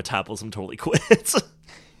 Like, my metabolism totally quit.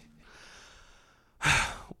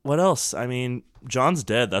 What else? I mean, John's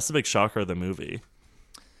dead. That's the big shocker of the movie.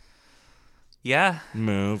 Yeah.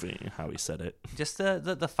 Movie, how he said it. Just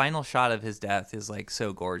the final shot of his death is like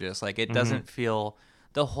so gorgeous. Like it doesn't feel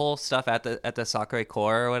the whole stuff at the Sacre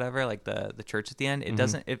Coeur or whatever, like the church at the end. It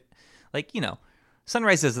doesn't like, you know,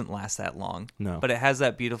 sunrise doesn't last that long. No. But it has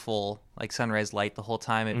that beautiful like sunrise light the whole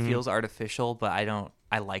time. It feels artificial, but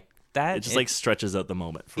I like that. It just like stretches out the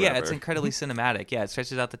moment forever. Yeah, it's incredibly cinematic. Yeah, it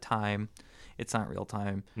stretches out the time. It's not real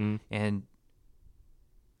time. And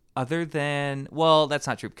other than, well, that's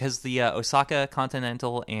not true because the Osaka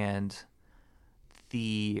Continental and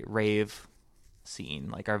the rave scene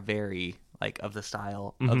like are very like of the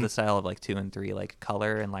style of like 2 and 3, like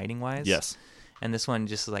color and lighting wise. Yes. And this one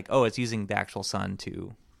just is like, oh, it's using the actual sun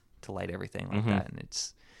to light everything like that, and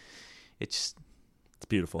it's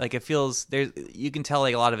beautiful. Like it feels you can tell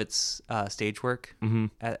like a lot of it's stage work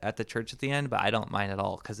at the church at the end, but I don't mind at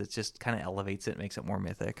all because it just kind of elevates it, makes it more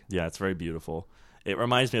mythic. Yeah, it's very beautiful. It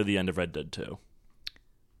reminds me of the end of Red Dead 2.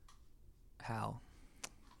 How?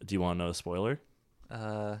 Do you want to know a spoiler?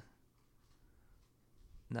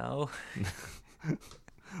 No.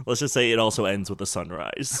 Let's just say it also ends with a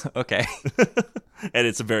sunrise. Okay. And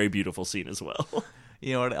it's a very beautiful scene as well.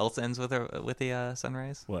 You know what else ends with a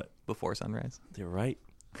sunrise? What? Before sunrise. You're right.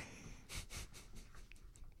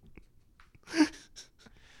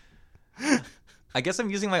 I guess I'm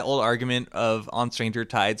using my old argument of On Stranger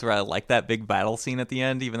Tides where I like that big battle scene at the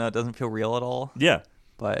end, even though it doesn't feel real at all. Yeah.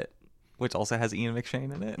 But which also has Ian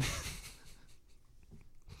McShane in it.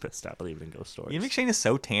 Stop believing in ghost stories. Ian McShane is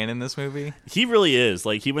so tan in this movie. He really is.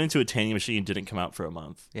 Like, he went into a tanning machine and didn't come out for a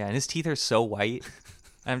month. Yeah, and his teeth are so white.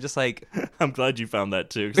 I'm just like... I'm glad you found that,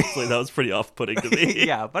 too, because like, that was pretty off-putting to me.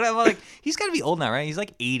 Yeah, but I'm like, he's got to be old now, right? He's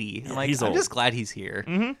like 80. I'm like, he's I'm old. just glad he's here.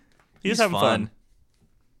 Mm-hmm. He's having fun.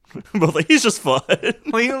 But like, he's just fun.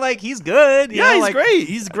 Well, you're like, he's good. Yeah, he's like, great.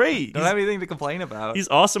 He's great. Don't have anything to complain about. He's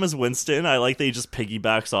awesome as Winston. I like that he just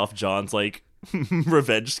piggybacks off John's, like,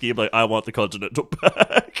 revenge scheme. Like, I want the Continental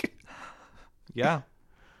back. Yeah.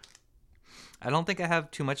 I don't think I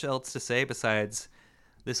have too much else to say besides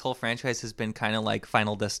this whole franchise has been kind of like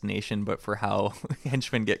Final Destination, but for how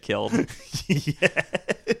henchmen get killed.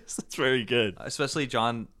 Yes, that's very good. Especially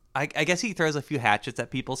John. I guess he throws a few hatchets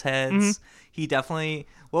at people's heads. He definitely...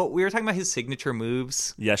 Well, we were talking about his signature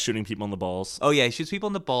moves. Yeah, shooting people in the balls. Oh, yeah, he shoots people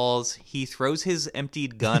in the balls. He throws his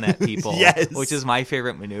emptied gun at people, yes. Which is my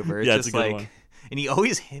favorite maneuver. It's yeah, just it's a good like... one. And he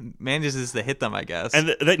always manages to hit them, I guess. And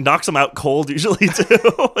that knocks him out cold usually,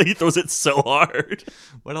 too. He throws it so hard.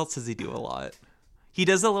 What else does he do a lot? He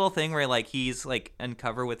does the little thing where like he's like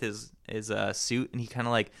uncover with his suit, and he kind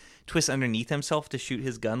of like twists underneath himself to shoot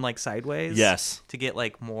his gun like sideways. Yes. To get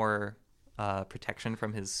like more protection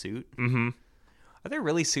from his suit. Mm-hmm. Are there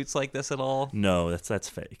really suits like this at all? No, that's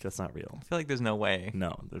fake. That's not real. I feel like there's no way.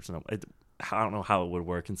 No, there's no... I don't know how it would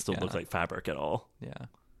work and still look like fabric at all. Yeah.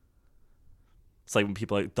 It's like when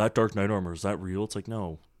people are like, that Dark Knight armor, is that real? It's like,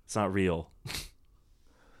 no, it's not real.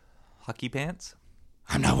 Hockey pants?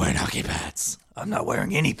 I'm not wearing hockey pants. I'm not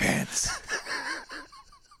wearing any pants.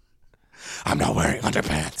 I'm not wearing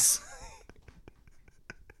underpants.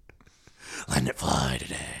 Letting it fly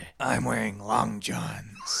today. I'm wearing long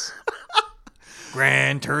johns.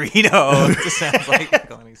 Gran Torino. It just sounds like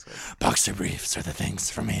Clint Eastwood. Boxer briefs are the things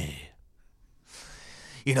for me.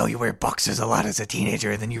 You know, you wear boxers a lot as a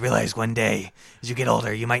teenager, then you realize one day, as you get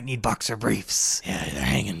older, you might need boxer briefs. Yeah, they're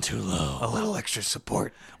hanging too low. A little extra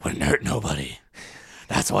support. Wouldn't hurt nobody.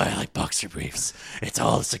 That's why I like boxer briefs. It's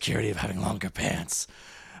all the security of having longer pants,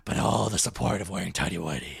 but all the support of wearing tighty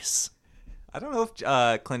whities. I don't know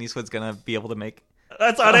if Clint Eastwood's gonna be able to make...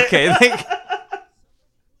 That's on it. Okay,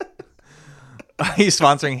 are you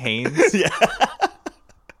sponsoring Hanes? Yeah.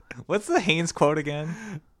 What's the Hanes quote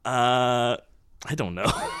again? I don't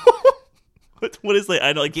know. what is like?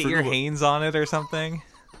 I know, like get your Hanes on it or something.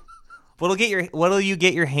 What'll you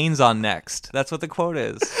get your Hanes on next? That's what the quote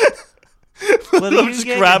is. What'll you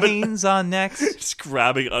get your Hanes on next? Just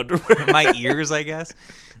grabbing underwear. My ears, I guess.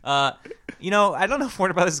 I don't know if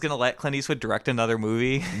Warner Brothers is gonna let Clint Eastwood direct another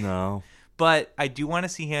movie. No. But I do want to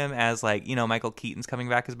see him as, like, Michael Keaton's coming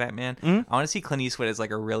back as Batman. Mm-hmm. I want to see Clint Eastwood as, like,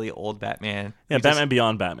 a really old Batman. Yeah, Batman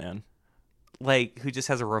Beyond Batman. Like, who just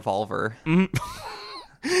has a revolver. Mm-hmm.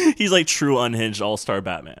 He's, like, true unhinged all-star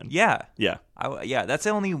Batman. Yeah. Yeah. That's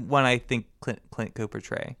the only one I think Clint could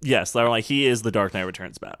portray. Yes, like, he is the Dark Knight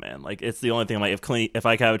Returns Batman. Like, it's the only thing, like, if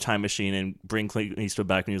I could have a time machine and bring Clint Eastwood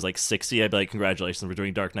back when he was, like, 60, I'd be like, congratulations, we're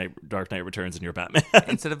doing Dark Knight Returns and you're Batman.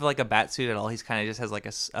 Instead of, like, a bat suit at all, he's kind of just has, like,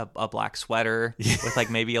 a black sweater with,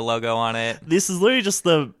 like, maybe a logo on it. This is literally just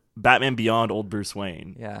the Batman Beyond old Bruce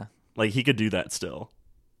Wayne. Yeah. Like, he could do that still.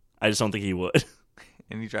 I just don't think he would.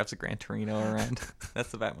 And he drives a Gran Torino around.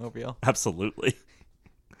 That's the Batmobile. Absolutely.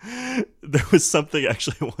 There was something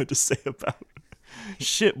actually I wanted to say about...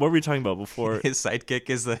 Shit, what were we talking about before? His sidekick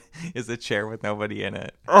is a chair with nobody in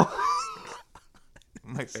it. Oh.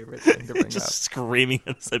 My favorite thing to bring just up. Screaming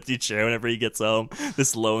at this empty chair whenever he gets home.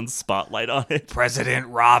 This lone spotlight on it. President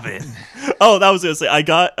Robin. Oh, that was going to say. I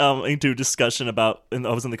got into a discussion about... I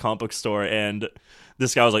was in the comic book store, and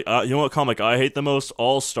this guy was like, you know what comic I hate the most?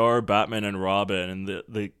 All-Star Batman and Robin. And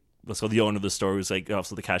the owner of the store was like,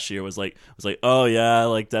 also the cashier was like, oh yeah,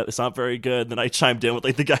 like that, it's not very good. And then I chimed in with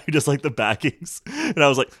like the guy who does like the backings, and I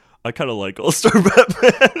was like, I kind of like All-Star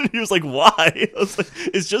Batman. And he was like, why? I was like,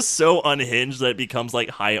 it's just so unhinged that it becomes like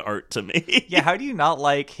high art to me. Yeah, how do you not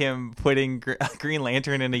like him putting Green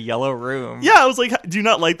Lantern in a yellow room? Yeah, I was like, do you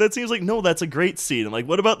not like that scene? He was like, no, that's a great scene. I'm like,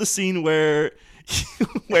 what about the scene where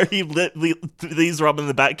he leaves Robin in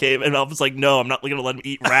the Batcave, and Alpha's like, no, I'm not going to let him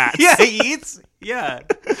eat rats. Yeah, he eats. Yeah.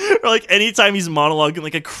 Or like anytime he's monologuing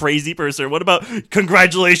like a crazy person. What about,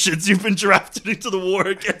 congratulations, you've been drafted into the war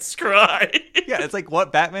against crime. Yeah, it's like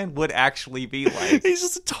what Batman would actually be like. He's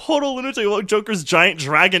just a total lunatic. Like Joker's giant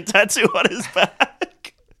dragon tattoo on his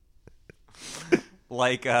back.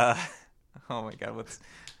 Like, oh my god,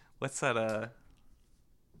 what's that,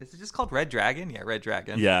 is it just called Red Dragon? Yeah, Red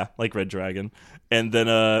Dragon. Yeah, like Red Dragon. And then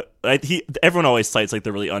everyone always cites like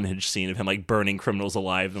the really unhinged scene of him like burning criminals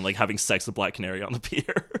alive and like having sex with Black Canary on the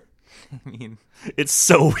pier. I mean, it's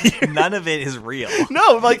so weird. None of it is real.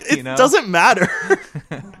 No, like it doesn't matter.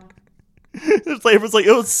 It's like everyone's like,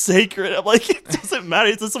 it was sacred. I'm like, it doesn't matter.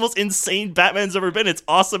 It's the most insane Batman's ever been. It's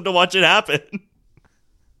awesome to watch it happen.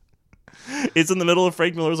 It's in the middle of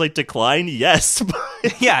Frank Miller's like decline, yes.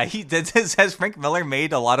 Yeah, has Frank Miller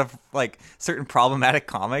made a lot of like certain problematic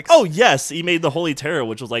comics? Oh yes, he made the Holy Terror,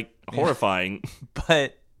 which was like horrifying.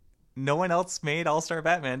 But no one else made All-Star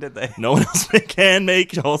Batman, did they? No one else can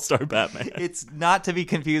make All-Star Batman. It's not to be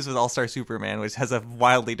confused with All-Star Superman, which has a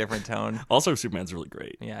wildly different tone. All-Star Superman's really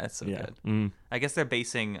great. Yeah, it's so good. Mm. I guess they're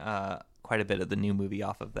basing quite a bit of the new movie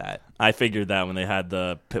off of that. I figured that when they had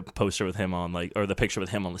the poster with him on like, or the picture with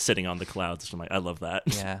him on sitting on the clouds. I'm like, I love that.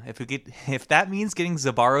 Yeah, if that means getting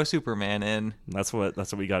Zabaro Superman in, that's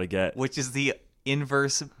what we got to get. Which is the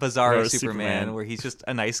inverse Bizarro Superman, where he's just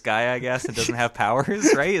a nice guy, I guess, and doesn't have powers,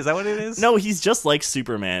 right? Is that what it is? No, he's just like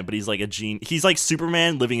Superman, but he's like a gene. He's like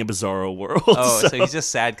Superman living in a Bizarro world. Oh, so he's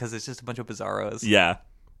just sad because it's just a bunch of Bizarros. Yeah.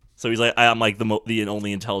 So he's like, I'm like the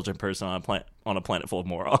only intelligent person on a planet full of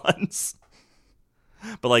morons.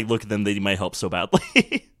 But like, look at them; they might help so badly.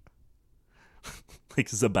 Like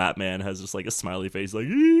the Batman has just like a smiley face, like.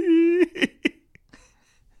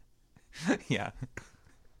 Yeah.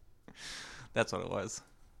 That's what it was.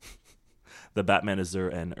 The Batman is Zur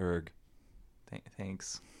and Urg.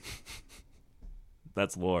 Thanks.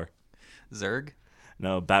 That's lore. Zurg?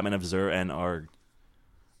 No, Batman of Zur and Arg.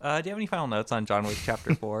 Do you have any final notes on John Wick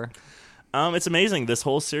Chapter 4? It's amazing. This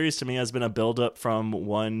whole series to me has been a build-up from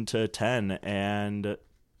 1 to 10, and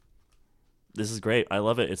this is great. I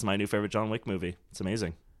love it. It's my new favorite John Wick movie. It's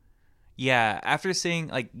amazing. Yeah, after seeing,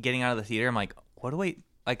 like, getting out of the theater, I'm like, what do I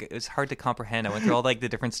like it was hard to comprehend. I went through all like the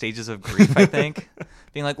different stages of grief. I think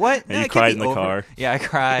being like, "What?" And you cried in the car. Yeah, I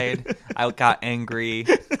cried. I got angry.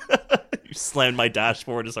 You slammed my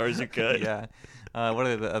dashboard as hard as you could. Yeah. What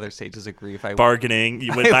are the other stages of grief? Bargaining.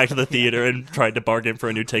 You went back to the theater and tried to bargain for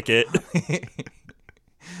a new ticket.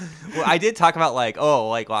 Well, I did talk about like,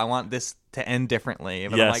 well, I want this to end differently.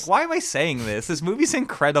 But yes. I'm like, why am I saying this? This movie's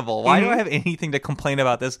incredible. Why do I have anything to complain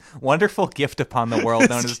about this wonderful gift upon the world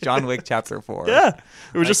known as John Wick Chapter 4? Yeah.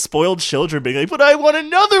 It was just spoiled children being like, but I want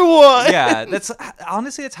another one. Yeah, that's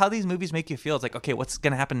how these movies make you feel. It's like, okay, what's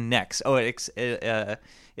going to happen next? Oh, it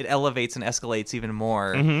elevates and escalates even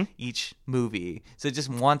more each movie. So it just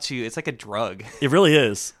wants you. It's like a drug. It really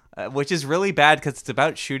is. Which is really bad because it's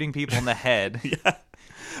about shooting people in the head. Yeah.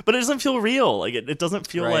 But it doesn't feel real. Like it doesn't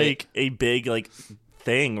feel like a big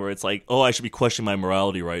thing where it's like, oh, I should be questioning my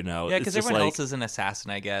morality right now. Yeah, because everyone else is an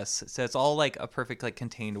assassin, I guess. So it's all like a perfect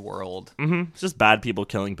contained world. Mm-hmm. It's just bad people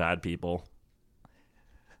killing bad people.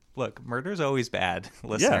 Look, murder's always bad,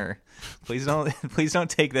 listener. Yeah. Please don't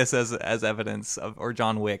take this as evidence or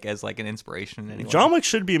John Wick as like an inspiration. Anyway. John Wick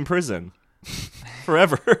should be in prison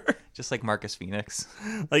forever. Just like Marcus Phoenix.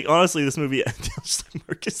 Like, honestly, this movie, just like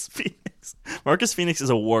Marcus Phoenix. Marcus Phoenix is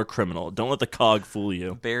a war criminal. Don't let the cog fool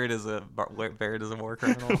you. Baird is a war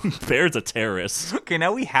criminal. Baird's a terrorist. Okay,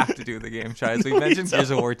 now we have to do the game, Chaz. We mentioned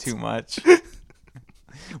Gears of War too much.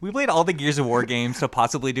 We played all the Gears of War games to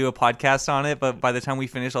possibly do a podcast on it, but by the time we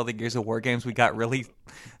finished all the Gears of War games, we got really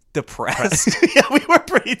depressed. Yeah, we were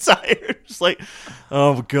pretty tired. Just like,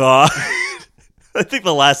 oh, God. I think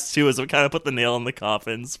the last two is what kind of put the nail in the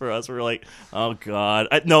coffins for us. We were like, oh, God.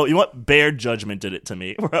 No, you know what? Baird Judgment did it to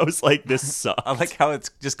me, where I was like, this sucks. I like how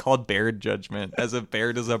it's just called Baird Judgment, as if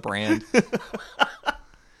Baird is a brand.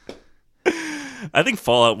 I think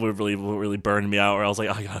Fallout would really burn me out, where I was like,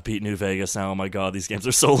 oh, I gotta beat New Vegas now. Oh, my God, these games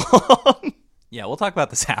are so long. Yeah, we'll talk about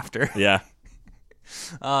this after. Yeah.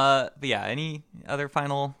 But yeah, any other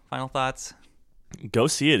final thoughts? Go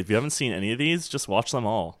see it. If you haven't seen any of these, just watch them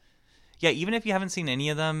all. Yeah, even if you haven't seen any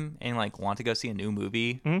of them and want to go see a new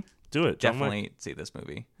movie, do it. Definitely see this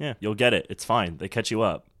movie. Yeah, you'll get it. It's fine. They catch you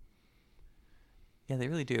up. Yeah, they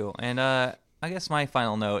really do. And I guess my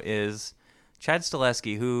final note is Chad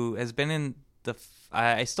Stileski, who has been in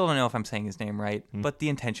I still don't know if I'm saying his name right, but the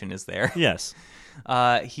intention is there. Yes.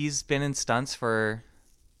 He's been in stunts in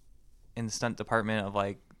the stunt department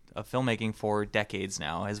of filmmaking for decades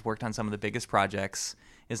now. Has worked on some of the biggest projects.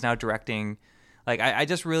 Is now directing. I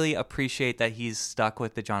just really appreciate that he's stuck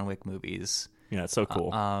with the John Wick movies. Yeah, it's so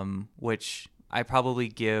cool. Which I probably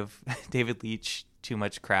give David Leitch too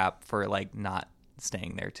much crap for not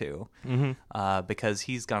staying there too, because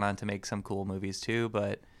he's gone on to make some cool movies too.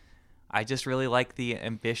 But I just really like the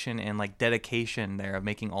ambition and dedication there of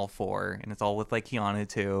making all four, and it's all with Keanu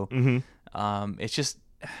too. It's just,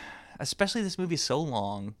 especially this movie is so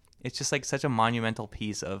long. It's just such a monumental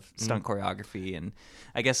piece of stunt choreography, and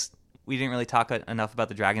I guess we didn't really talk enough about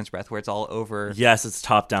the Dragon's Breath, where it's all over. Yes, it's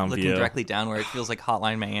top-down view. Looking directly down, where it feels like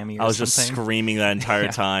Hotline Miami or something. I was just screaming that entire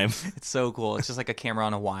time. It's so cool. It's just like a camera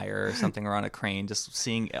on a wire or something, or on a crane, just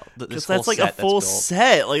seeing this whole set. That's a full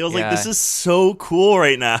set. I was like, this is so cool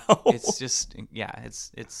right now. It's just,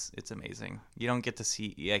 it's amazing. You don't get to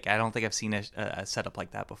see, I don't think I've seen a setup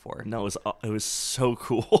like that before. No, it was so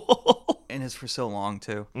cool. And it's for so long,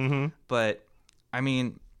 too. But, I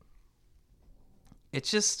mean,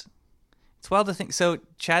 it's wild to think. So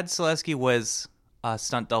Chad Stileski was a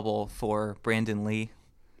stunt double for Brandon Lee.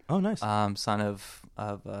 Oh, nice. Son of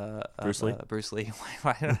Bruce Lee. Bruce Lee.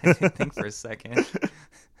 Why did I think for a second?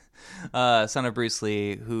 Son of Bruce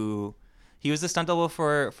Lee, who he was the stunt double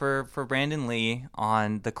for Brandon Lee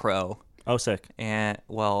on The Crow. Oh, sick. And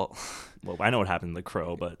well, I know what happened in The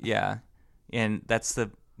Crow, but yeah, and that's the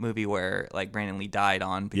movie where Brandon Lee died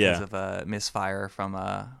on because of a misfire from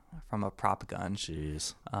a prop gun.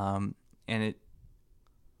 Jeez. And it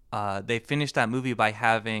they finished that movie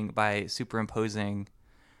by superimposing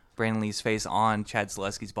Brandon Lee's face on Chad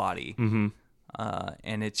Stileski's body.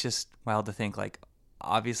 And it's just wild to think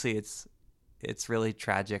obviously it's really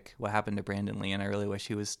tragic what happened to Brandon Lee, and I really wish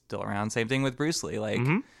he was still around. Same thing with Bruce Lee.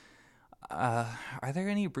 Are there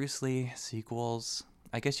any Bruce Lee sequels?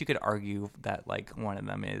 I guess you could argue that one of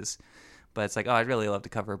them is, but it's I'd really love to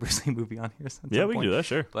cover a Bruce Lee movie on here. Yeah, we can do that,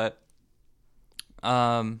 sure. But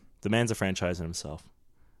the man's a franchise in himself.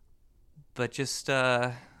 But just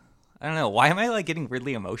I don't know. Why am I getting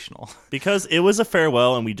weirdly emotional? Because it was a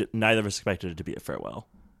farewell, and neither of us expected it to be a farewell.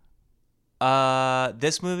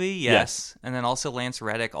 This movie, yes. And then also Lance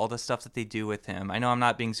Reddick, all the stuff that they do with him. I know I'm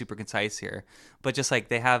not being super concise here, but just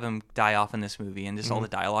they have him die off in this movie, and just all the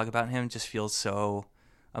dialogue about him just feels so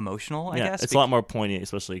emotional, I guess. It's a lot more poignant,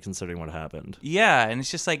 especially considering what happened. Yeah, and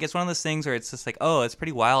it's just like, it's one of those things where it's just like, oh, it's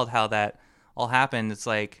pretty wild how that all happened. It's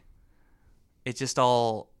like, it just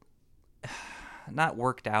all not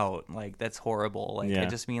worked out. Like, that's horrible. Like, I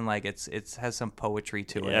just mean, like, it has some poetry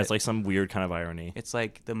to it. Yeah, it's like some weird kind of irony. It's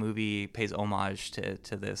like the movie pays homage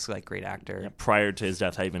to this, like, great actor. Prior to his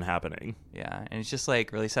death even happening. Yeah, and it's just,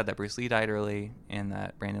 like, really sad that Bruce Lee died early and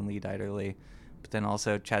that Brandon Lee died early. But then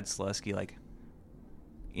also Chad Stahelski, like,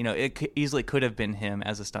 you know, it easily could have been him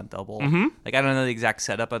as a stunt double. Mm-hmm. Like, I don't know the exact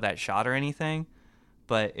setup of that shot or anything,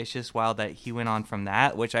 but it's just wild that he went on from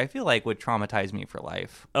that, which I feel like would traumatize me for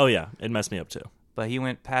life. Oh, yeah. It messed me up, too. But he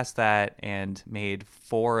went past that and made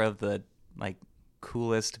 4 of the, like,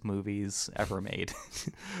 coolest movies ever made.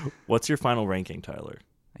 What's your final ranking, Tyler?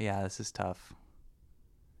 Yeah, this is tough.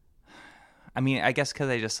 I mean, I guess because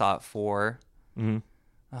I just saw it 4. Mm-hmm.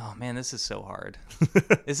 Oh, man, this is so hard.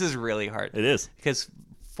 This is really hard. It is. Because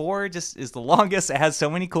 4 just is the longest. It has so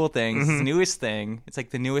many cool things. It's the newest thing. It's like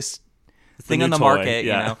the newest thing on the market,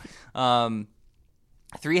 you know.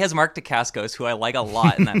 3 has Mark Dacascos, who I like a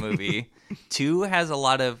lot in that movie. 2 has a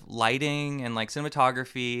lot of lighting and like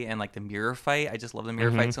cinematography and like the mirror fight. I just love the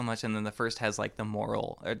mirror fight so much. And then the first has like the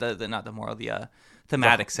moral, or the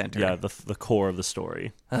thematic center. Yeah, the core of the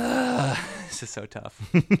story. This is so tough.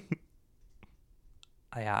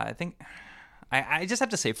 I think I just have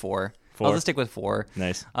to say 4. I'll just stick with 4.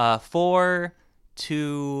 Nice. 4,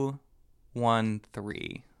 2, 1,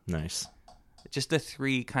 3. Nice. Just the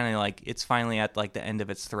 3 kind of like, it's finally at like the end of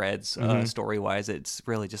its threads, story wise. It's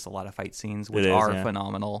really just a lot of fight scenes, which are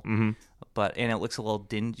phenomenal. And it looks a little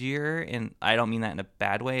dingier, and I don't mean that in a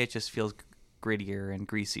bad way. It just feels grittier and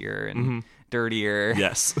greasier and dirtier.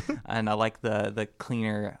 Yes. And I like the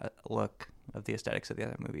cleaner look of the aesthetics of the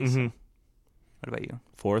other movies. What about you?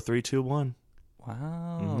 4, 3, 2, 1.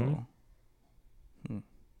 Wow.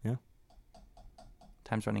 Yeah.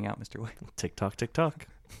 Time's running out, Mr. Wick. Tick tock, tick tock.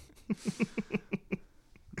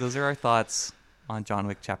 Those are our thoughts on John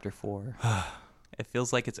Wick Chapter 4. It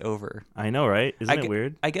feels like it's over. I know, right? Isn't it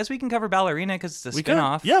weird? I guess we can cover Ballerina because it's a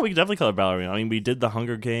spin-off. Yeah, we can definitely cover Ballerina. I mean, we did the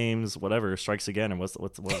Hunger Games, whatever, Strikes Again, and what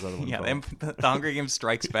was the other one called? The Hunger Games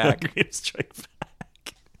Strikes Back. Hunger Games Strikes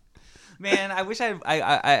Back. Man, I wish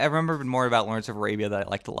I remembered more about Lawrence of Arabia that I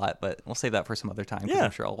liked a lot, but we'll save that for some other time. Yeah.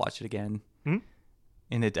 I'm sure I'll watch it again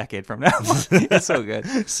in a decade from now. It's so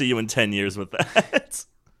good. See you in 10 years with that.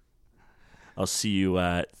 I'll see you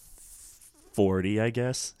at 40, I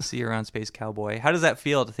guess. See you around Space Cowboy. How does that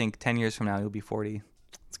feel to think 10 years from now you'll be 40?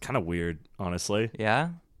 It's kind of weird, honestly. Yeah?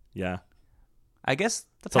 Yeah. I guess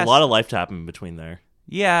it's a lot of life to happen in between there.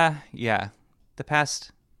 Yeah. The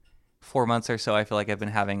past 4 months or so, I feel like I've been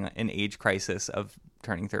having an age crisis of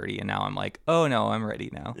turning 30, and now I'm like, oh no, I'm ready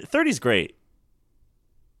now. 30's great.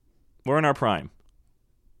 We're in our prime.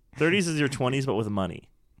 30s is your 20s, but with money.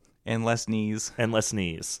 And less knees.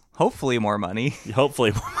 Hopefully more money.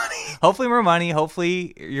 Hopefully more money.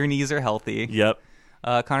 Hopefully your knees are healthy. Yep.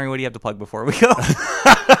 Konnery, what do you have to plug before we go?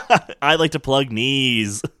 I like to plug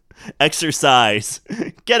knees. Exercise.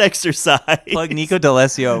 Get exercise. Plug Nico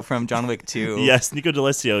D'Alessio from John Wick 2. Yes, Nico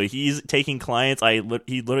D'Alessio. He's taking clients.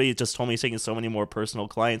 He literally just told me he's taking so many more personal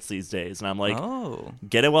clients these days. And I'm like,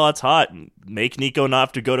 get it while it's hot. Make Nico not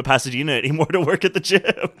have to go to Pasadena anymore to work at the gym.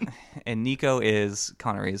 And Nico is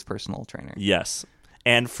Konnery's personal trainer. Yes.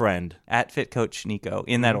 And friend. At Fit Coach Nico,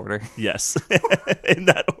 in that order. Yes. In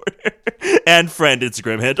that order. And friend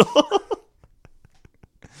Instagram handle.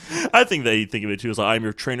 I think they think of it too as like, I'm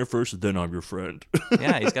your trainer first, then I'm your friend.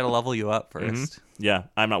 Yeah, he's got to level you up first. Yeah,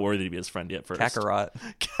 I'm not worthy to be his friend yet first. Kakarot.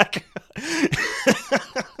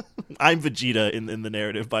 I'm Vegeta in the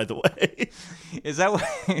narrative, by the way. Is that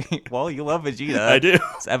what? Well, you love Vegeta. I do.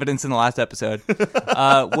 It's evidence in the last episode.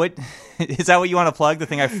 What is that? What you want to plug? The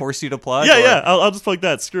thing I forced you to plug? Yeah. I'll just plug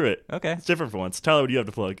that. Screw it. Okay, it's different for once. Tyler, what do you have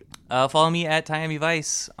to plug? Follow me at Miami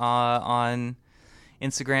Vice on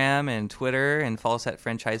Instagram and Twitter, and follow us at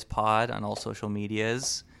Friendchise Pod on all social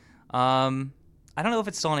medias. I don't know if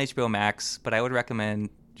it's still on HBO Max, but I would recommend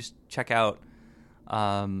just check out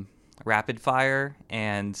Rapid Fire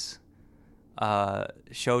and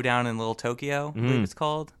Showdown in Little Tokyo, I believe it's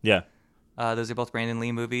called. Yeah. Those are both Brandon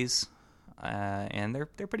Lee movies, and they're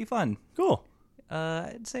pretty fun. Cool.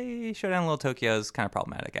 I'd say Showdown in Little Tokyo is kind of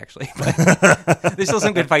problematic, actually. But there's still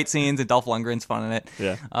some good fight scenes, and Dolph Lundgren's fun in it.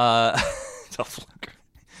 Yeah. Dolph Lundgren.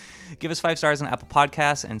 Give us 5 stars on Apple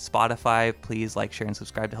Podcasts and Spotify. Please like, share, and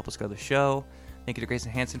subscribe to help us grow the show. Thank you to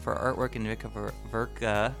Grayson Hansen for our artwork and Vika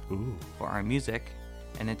Verka for our music.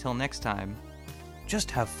 And until next time, just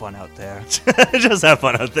have fun out there. Just have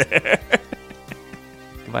fun out there.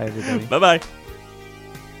 Goodbye, everybody. Bye-bye.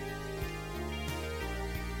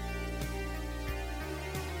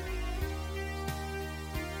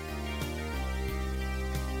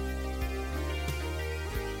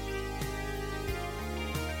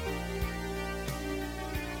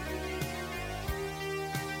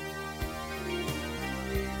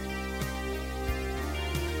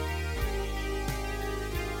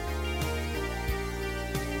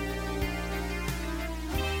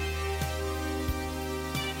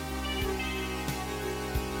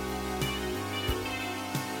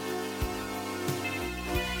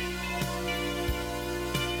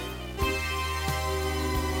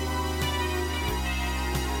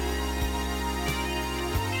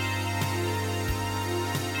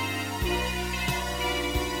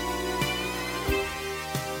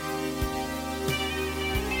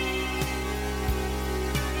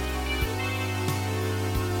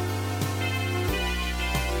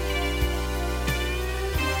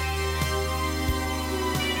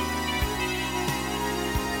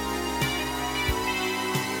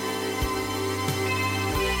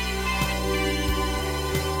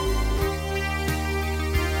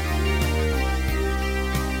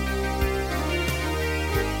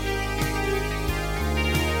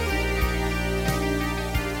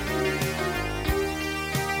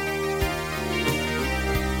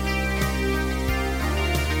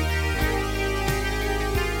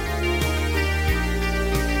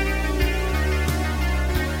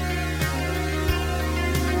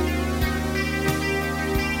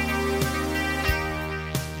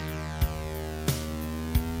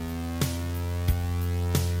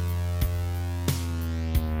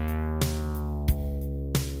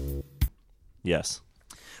 Yes.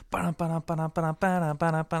 I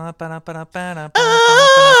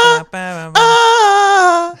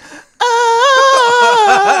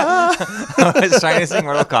was trying to sing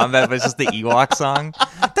Mortal Kombat, but it's just the Ewok song.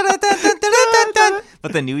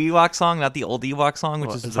 But the new Ewok song, not the old Ewok song,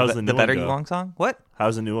 which is the better Ewok song. What?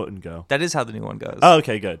 How's the new one go? That is how the new one goes. Oh,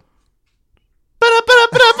 okay, good.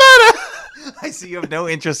 I see you have no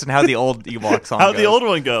interest in how the old Ewok song How'd goes. the old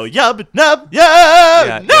one go? Yub, nub, yub,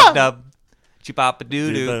 yeah, nub. nub.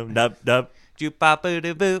 Chupapa-doo-doo. Nub, nub.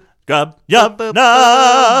 Chupapa-doo-boop. Grub, yub,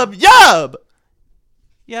 nub, yub.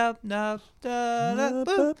 Yub, nub,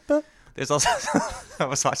 da-da-boop. There's also... I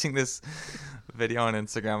was watching this video on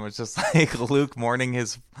Instagram. It's just like Luke mourning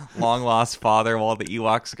his long-lost father while the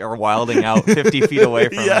Ewoks are wilding out 50 feet away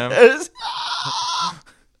from him.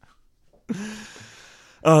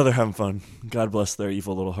 Oh, they're having fun. God bless their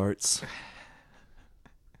evil little hearts.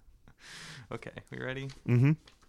 Okay, we ready? Mm-hmm.